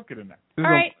can cook it in there.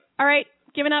 All right.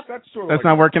 Giving up. That's sort of That's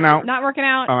like not working out. Not working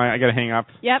out. Oh, I got to hang up.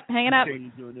 Yep, hanging up.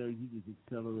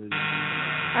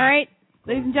 All right,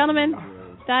 ladies and gentlemen,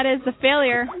 that is the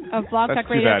failure of Blog That's Talk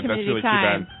too Radio bad. Community That's really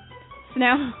Time. too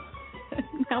bad.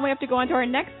 So now we have to go on to our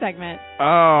next segment,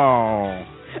 Oh.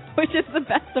 which is the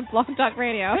best of Blog Talk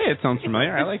Radio. Hey, it sounds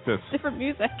familiar. I like this. Different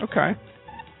music. Okay.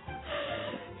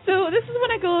 So this is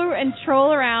when I go and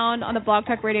troll around on the Blog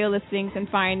Talk Radio listings and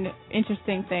find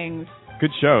interesting things.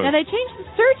 Good shows. Now they changed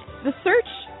the search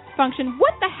function.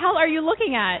 What the hell are you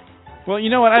looking at? Well,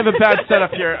 you know what? I have a bad setup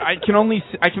here. I can only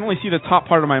see the top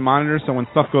part of my monitor, so when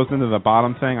stuff goes into the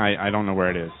bottom thing, I don't know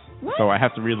where it is. What? So I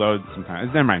have to reload sometimes.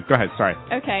 Never mind. Go ahead. Sorry.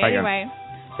 Okay, Bye, anyway.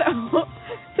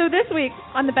 So this week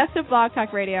on the Best of Blog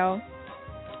Talk Radio,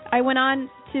 I went on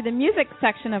to the music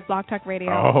section of Blog Talk Radio.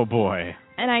 Oh, boy.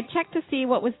 And I checked to see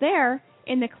what was there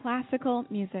in the classical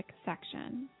music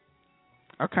section.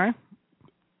 Okay.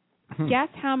 Guess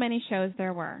how many shows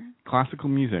there were? Classical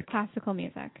music. Classical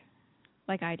music.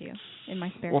 Like I do in my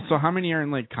spare Well, time. so how many are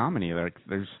in, like, comedy? Like,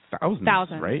 there's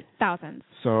thousands, right? Thousands.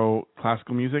 So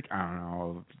classical music, I don't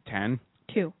know, 10?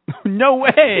 2. No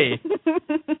way!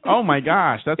 Oh, my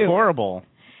gosh. That's horrible.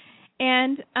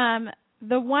 And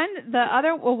one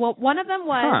of them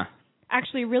was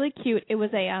actually really cute. It was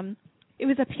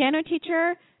a piano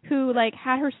teacher who like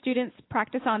had her students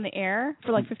practice on the air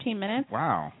for like 15 minutes.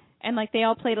 Wow. And like they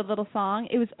all played a little song.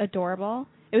 It was adorable.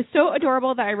 It was so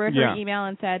adorable that I wrote her an email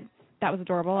and said that was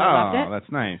adorable. I loved it. Oh,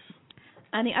 that's nice.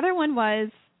 And the other one was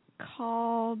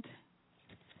called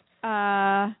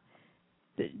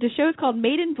the show is called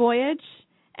Maiden Voyage,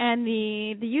 and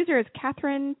the user is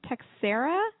Catherine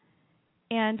Texera,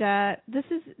 and this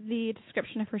is the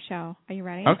description of her show. Are you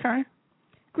ready? Okay.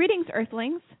 Greetings,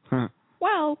 Earthlings. Huh.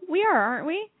 Well, we are, aren't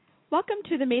we? Welcome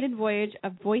to the Maiden Voyage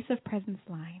of Voice of Presence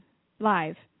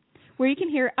Live, where you can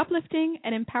hear uplifting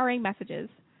and empowering messages.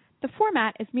 The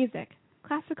format is music,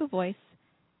 classical voice,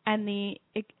 and the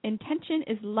intention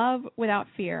is love without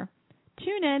fear.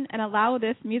 Tune in and allow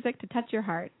this music to touch your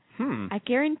heart. I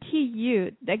guarantee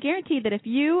that if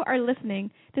you are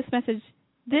listening, this message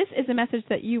This is a message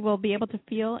that you will be able to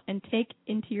feel and take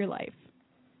into your life.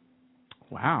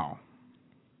 Wow.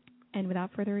 And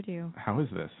without further ado. How is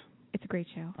this? It's a great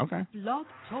show. Okay. Blog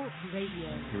Talk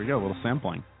Radio. Here we go, a little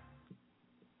sampling.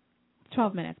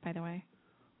 12 minutes, by the way.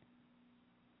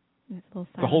 It's a little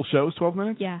silence. The whole show is 12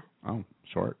 minutes? Yeah. Oh,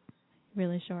 short.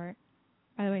 Really short.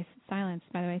 By the way, silence.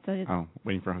 By the way, so it's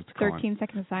waiting for us to call 13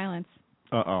 seconds of silence.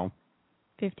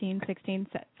 15, 16,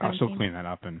 17. She'll clean that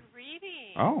up. And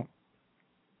Greetings. Oh.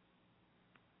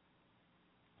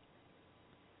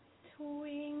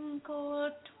 Twinkle,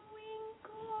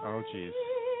 twinkle. Oh, jeez.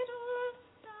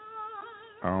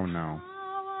 Oh, no.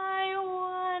 How I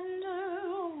wonder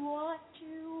what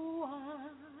you are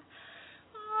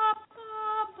up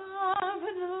above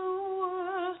the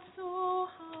world so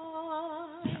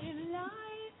high,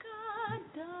 like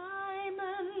a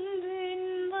diamond in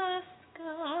the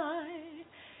sky.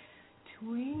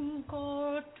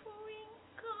 Twinkle,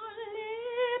 twinkle,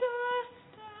 little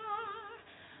star,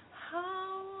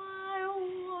 how I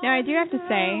wonder. Now, I do have to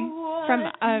say, from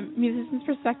a musician's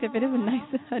perspective, it is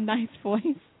a nice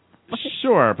voice.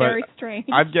 Sure, but very strange.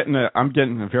 I'm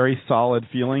getting a very solid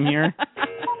feeling here.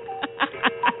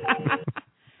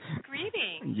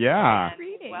 Greetings. Yeah.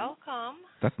 Greetings. Welcome.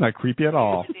 That's not creepy at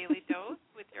all. To Daily Dose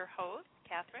with your host,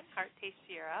 Catherine Hart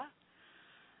Teixeira.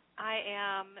 I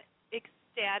am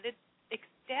ecstatic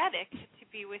to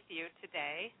be with you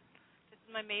today. This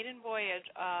is my maiden voyage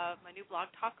of my new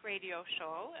Blog Talk Radio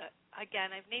show.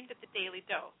 Again, I've named it the Daily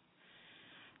Dose.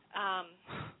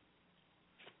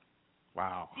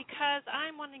 Wow. Because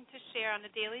I'm wanting to share on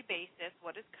a daily basis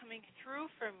what is coming through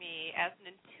for me as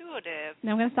an intuitive.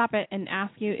 Now I'm going to stop it and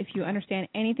ask you if you understand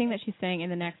anything that she's saying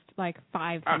in the next, 5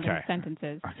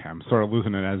 sentences. Okay, I'm sort of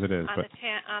losing it as it is. On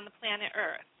the planet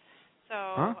Earth. So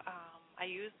I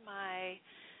use my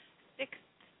sixth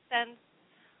sense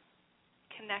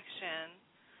connection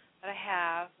that I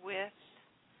have with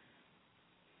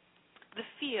the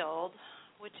field,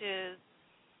 which is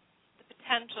the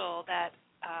potential that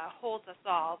holds us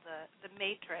all, the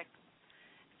matrix,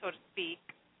 so to speak,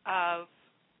 of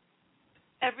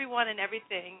everyone and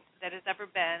everything that has ever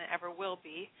been, ever will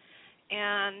be.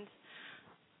 And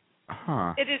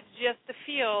it is just the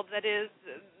field that is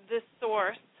the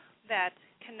source that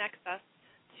connects us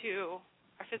to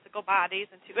our physical bodies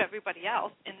and to everybody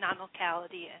else in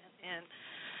non-locality and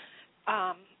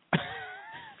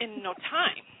in no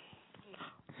time.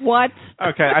 What?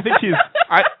 Okay, I think she's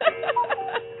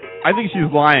I think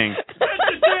she's lying. That's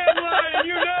a damn lie, and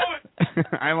you know it.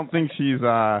 I don't think she's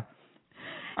I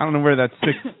don't know where that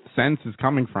sixth sense is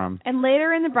coming from. And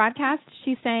later in the broadcast,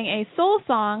 she sang a soul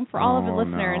song for all of the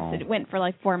listeners. No. It went for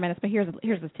 4 minutes, but here's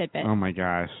this tidbit. Oh my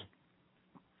gosh.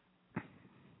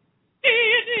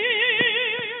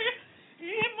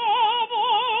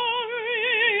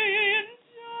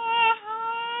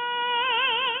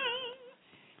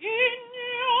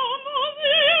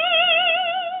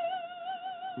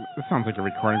 This sounds like a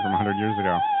recording from 100 years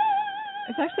ago.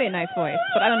 It's actually a nice voice,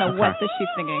 but I don't know what she's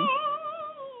singing.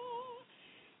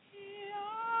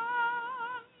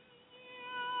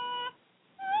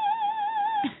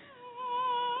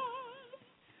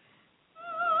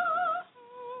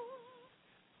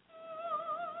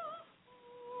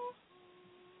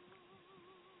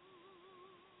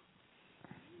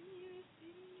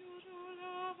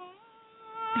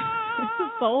 It's a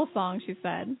soul song, she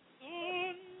said.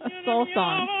 A soul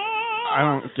song. I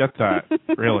don't get that,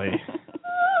 really.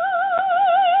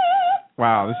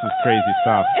 Wow, this is crazy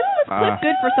stuff. Isn't this clip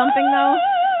good for something, though?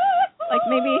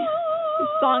 Maybe this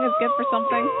song is good for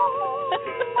something?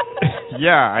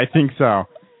 Yeah, I think so.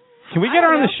 Can we get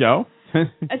her on the show?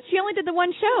 She only did the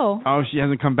one show. Oh, she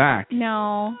hasn't come back.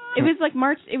 No. It was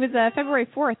February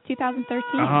 4th, 2013.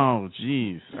 Oh,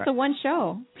 jeez. It's the one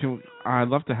show. I'd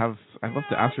love to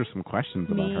ask her some questions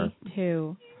about her. Me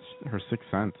too. Her sixth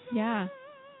sense. Yeah.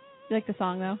 You like the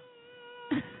song, though?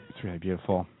 It's really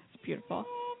beautiful. It's beautiful.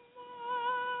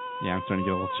 Yeah, I'm starting to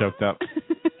get a little choked up.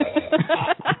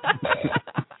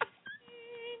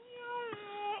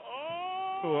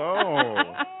 Whoa.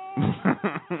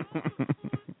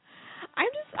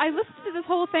 I listened to this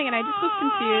whole thing, and I just was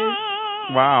confused.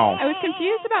 Wow. I was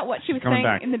confused about what she was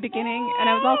saying in the beginning, and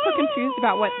I was also confused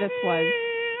about what this was.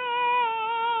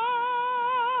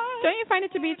 Don't you find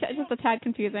it to be just a tad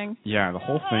confusing? Yeah, the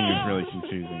whole thing is really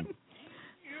confusing.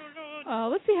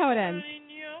 Let's see how it ends.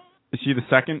 Is she the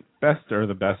second best or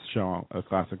the best show of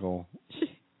classical?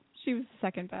 She was the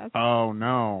second best. Oh,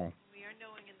 no. We are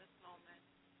knowing in this moment.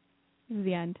 This is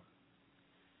the end.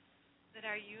 That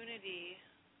our unity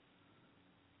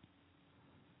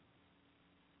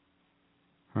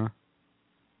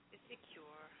is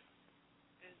secure.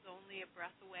 It is only a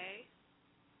breath away.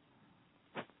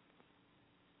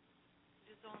 It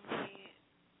is only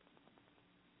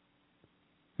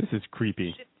This is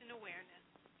creepy. shift in awareness.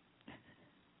 And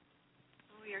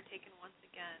we are taken once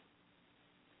again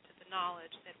to the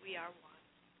knowledge that we are one.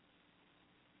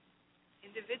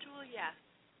 Individual, yes.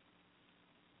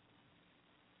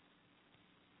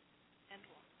 And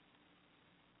one.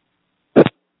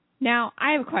 Now,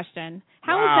 I have a question.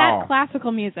 How Wow. is that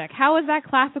classical music? How is that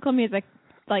classical music?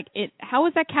 How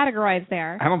is that categorized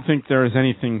there? I don't think there is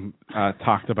anything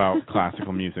talked about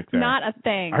classical music there. Not a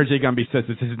thing. RJ Gumby says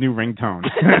it's his new ringtone.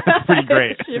 It's pretty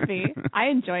great. It should be. I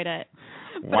enjoyed it.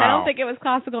 But Wow. I don't think it was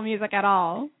classical music at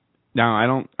all. No, I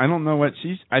don't know what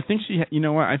I think she. You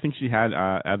know what? I think she had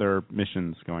other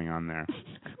missions going on there.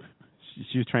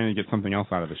 She was trying to get something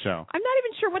else out of the show. I'm not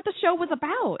even sure what the show was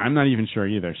about. I'm not even sure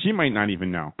either. She might not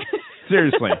even know.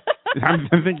 Seriously. I'm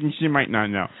thinking she might not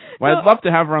know. Well, I'd love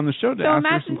to have her on the show to ask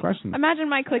her some questions. Imagine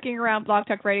my clicking around Blog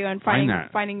Talk Radio and finding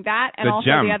that and the also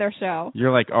gem. the other show.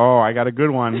 You're like, oh, I got a good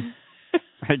one.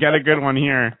 I got a good one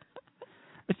here.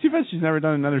 It's too bad she's never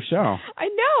done another show. I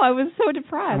know. I was so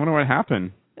depressed. I wonder what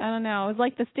happened. I don't know. It was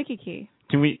like the sticky key.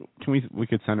 We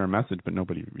could send her a message, but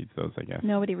nobody reads those, I guess.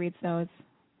 Nobody reads those.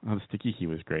 Oh, the sticky key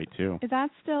was great too. Is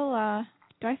that still?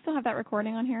 Do I still have that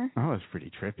recording on here? Oh, it's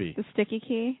pretty trippy. The sticky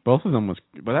key. Both of them was,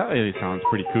 but that lady sounds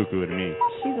pretty cuckoo to me.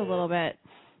 She's a little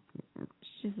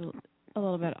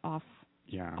bit off.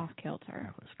 Yeah. Off kilter.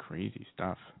 That was crazy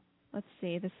stuff. Let's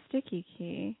see the sticky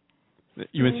key.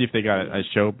 You want to see if they got a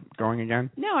show going again?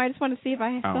 No, I just want to see if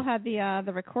I still had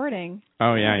the recording.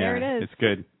 Oh yeah, there it is. It's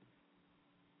good.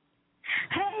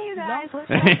 Hey, you guys.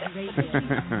 What's up? I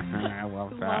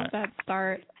love that. Love that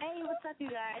start. Hey, what's up, you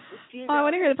guys? Oh, I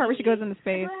want to hear the part where she goes into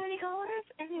space. Do you have any callers?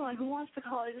 Anyone who wants to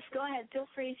call, just go ahead. Feel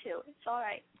free to. It's all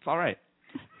right. It's all right.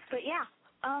 But yeah,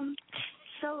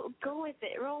 so go with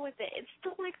it. Roll with it. It's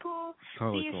totally cool.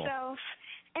 Totally Be cool. yourself.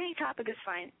 Any topic is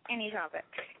fine. Any topic.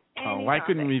 Why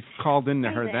couldn't we have called in to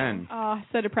her then? Oh,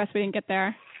 so depressed we didn't get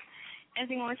there.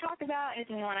 Anything you want to talk about?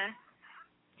 Anything you want to?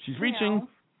 She's reaching.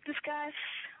 Discuss.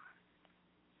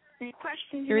 Any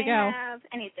questions Here you we may go. have?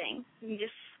 Anything. You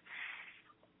just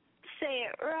say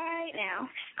it right now.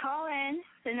 Call in.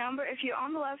 The number, if you're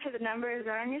on the website, the number is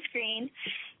right on your screen.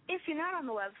 If you're not on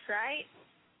the website,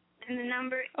 then the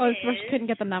number Oh, is... it's where she couldn't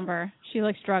get the number. She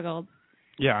struggled.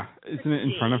 Yeah, isn't it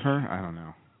in front of her? I don't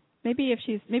know. Maybe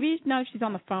not if she's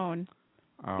on the phone.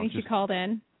 Oh, Maybe she called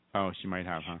in. Oh, she might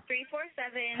have, huh?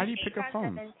 347. How do you pick up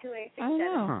phones? I don't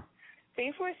know. Huh.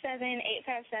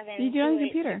 347-857. You do it on the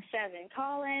computer.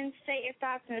 Call in, state your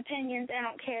thoughts and opinions. I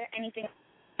don't care anything.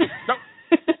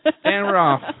 And we're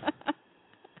off.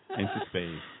 Into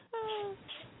space.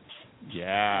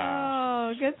 Yeah.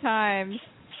 Oh, good times.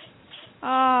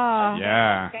 Oh.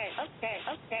 Yeah. Okay.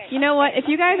 You know what? If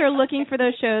you guys are looking for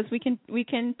those shows, we can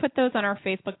put those on our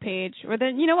Facebook page. Or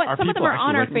then you know what? Some of them are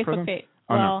on our Facebook page.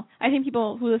 Oh, well, no. I think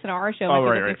people who listen to our show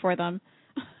might be looking for them.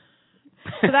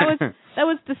 So that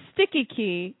was the Sticky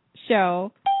Key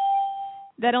show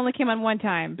that only came on one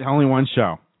time. Only one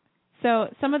show. So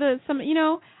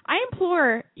I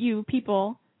implore you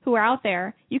people who are out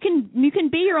there, you can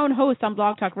be your own host on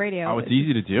Blog Talk Radio. Oh, it's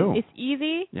easy to do. It's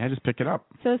easy. Yeah, just pick it up.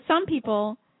 So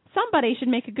somebody should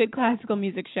make a good classical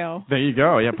music show. There you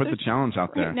go. Yeah, put the challenge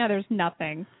out there. Right now there's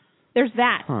nothing. There's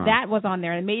that. Huh. That was on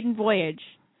there, The Maiden Voyage.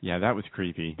 Yeah, that was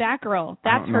creepy. That girl.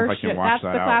 That's her shit. That's the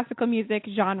out. classical music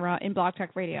genre in Blog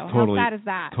Talk Radio. Totally, how sad is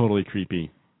that? Totally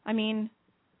creepy. I mean,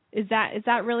 is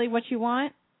that really what you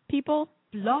want, people?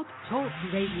 Blog Talk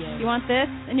Radio. You want this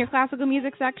in your classical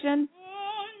music section?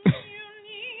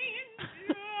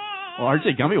 Well,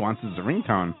 RJ Gumby wants this as a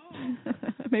ringtone.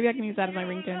 Maybe I can use that as my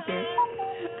ringtone too.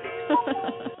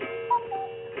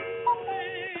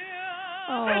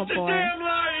 Oh That's boy. a damn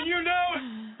lie, and you know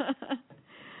it.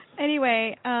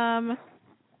 Anyway, well,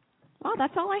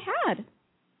 that's all I had.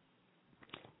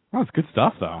 Oh, it's good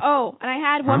stuff, though. Oh, and I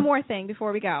had one more thing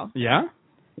before we go. Yeah?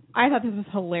 I thought this was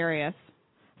hilarious.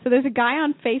 So there's a guy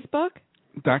on Facebook.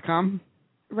 .com?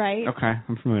 Right. Okay,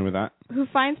 I'm familiar with that. Who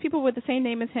finds people with the same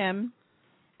name as him,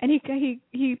 and he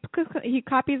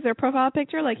copies their profile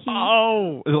picture like he.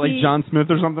 Oh, is it like John Smith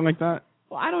or something like that?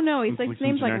 Well, I don't know. His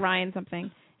name's like Ryan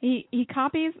something. He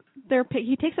copies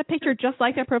he takes a picture just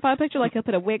like their profile picture, like he'll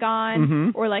put a wig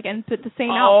on or like and put the same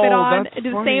outfit on, that's and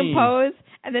do the funny. same pose,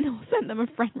 and then he'll send them a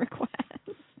friend request.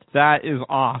 That is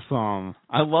awesome.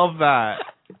 I love that.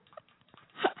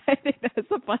 I think that's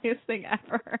the funniest thing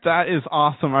ever. That is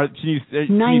awesome. Can you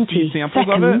see samples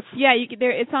of it? Yeah, you could.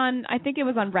 It's on. I think it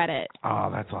was on Reddit. Oh,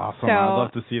 that's awesome. So I'd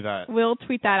love to see that. We'll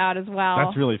tweet that out as well.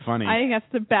 That's really funny. I think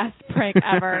that's the best prank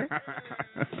ever.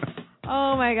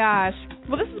 Oh my gosh.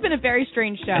 Well, this has been a very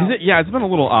strange show. Is it? Yeah, it's been a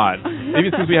little odd. Maybe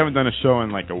it's because we haven't done a show in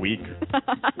like a week.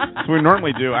 So we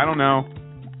normally do. I don't know.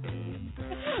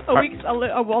 A week's a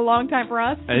long time for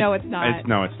us? No, it's not.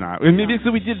 No, it's not. Maybe it's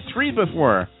because we did 3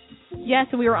 before. Yes,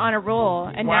 and we were on a roll,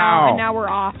 and wow. now we're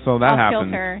off. So that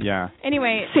happened. Kilter. Yeah.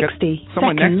 Anyway, 60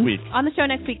 someone seconds. next week. On the show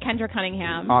next week, Kendra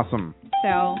Cunningham. Awesome.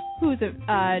 So, who's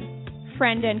a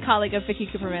friend and colleague of Vicky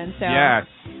Cooperman. So yes.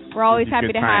 We're always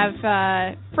happy to have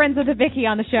friends of the Vicky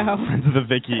on the show. Friends of the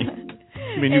Vicky.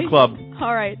 My new club.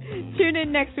 All right. Tune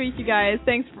in next week, you guys.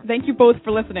 Thank you both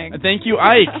for listening. Thank you,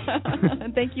 Ike.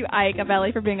 And thank you, Ike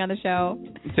Avelli, for being on the show.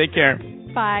 Take care.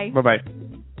 Bye. Bye-bye.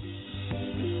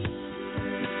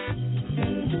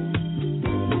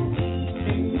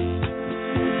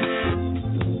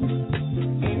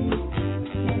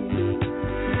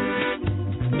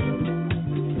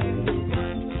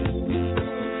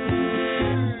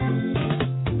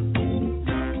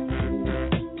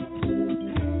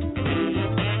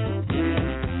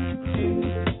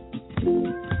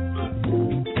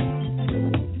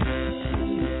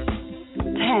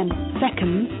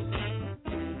 Seconds.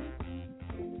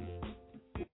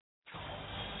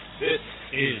 This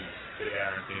is the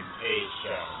TD&KS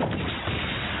Show.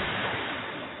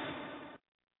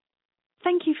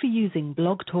 Thank you for using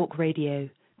Blog Talk Radio.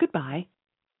 Goodbye.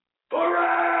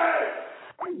 Oh,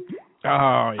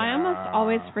 yeah. I almost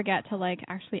always forget to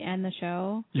actually end the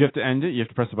show. You have to end it? You have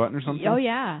to press a button or something? Oh,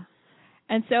 yeah.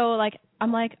 And so,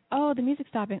 I'm like, oh, the music's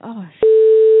stopping. Oh,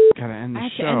 gotta end the I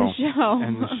have show. to end the show.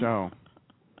 End the show.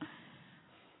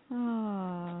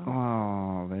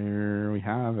 Oh, there we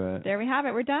have it. There we have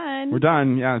it. We're done. We're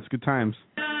done. Yeah, it's good times.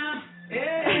 We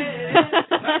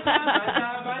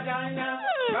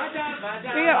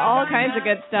got all kinds of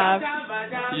good stuff.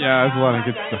 Yeah, there's a lot of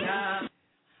good stuff.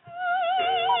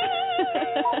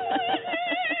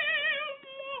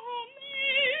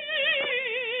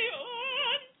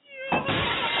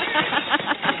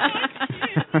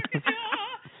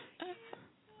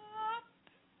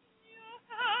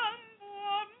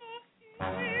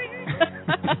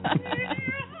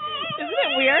 Isn't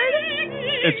it weird?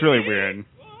 It's really weird.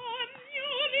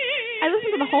 I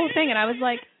listened to the whole thing and I was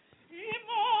like...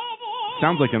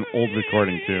 Sounds like an old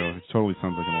recording, too. It totally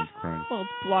sounds like an old recording. Well,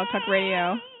 Blog Talk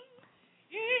Radio.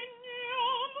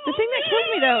 The thing that kills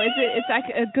me, though, is it's like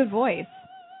a good voice.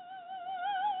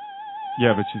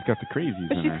 Yeah, but she's got the crazies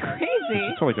but in she's her. crazy.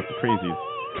 She's totally got the crazies.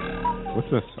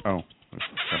 What's this? Oh,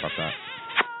 sorry about that.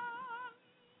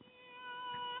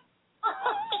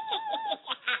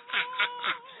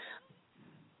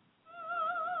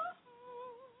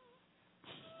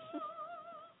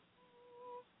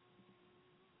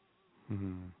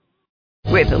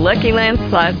 With the Lucky Land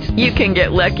Slots, you can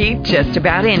get lucky just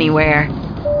about anywhere.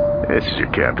 This is your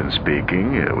captain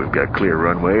speaking. We've got clear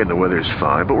runway and the weather's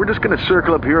fine, but we're just going to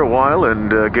circle up here a while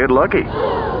and get lucky.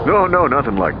 No,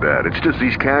 nothing like that. It's just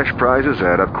these cash prizes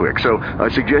add up quick. So I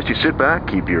suggest you sit back,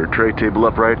 keep your tray table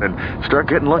upright, and start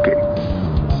getting lucky.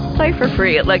 Play for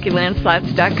free at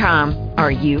LuckyLandSlots.com.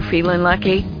 Are you feeling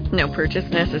lucky? No purchase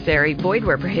necessary. Void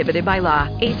where prohibited by law.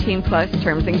 18+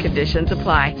 terms and conditions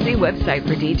apply. See website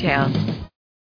for details.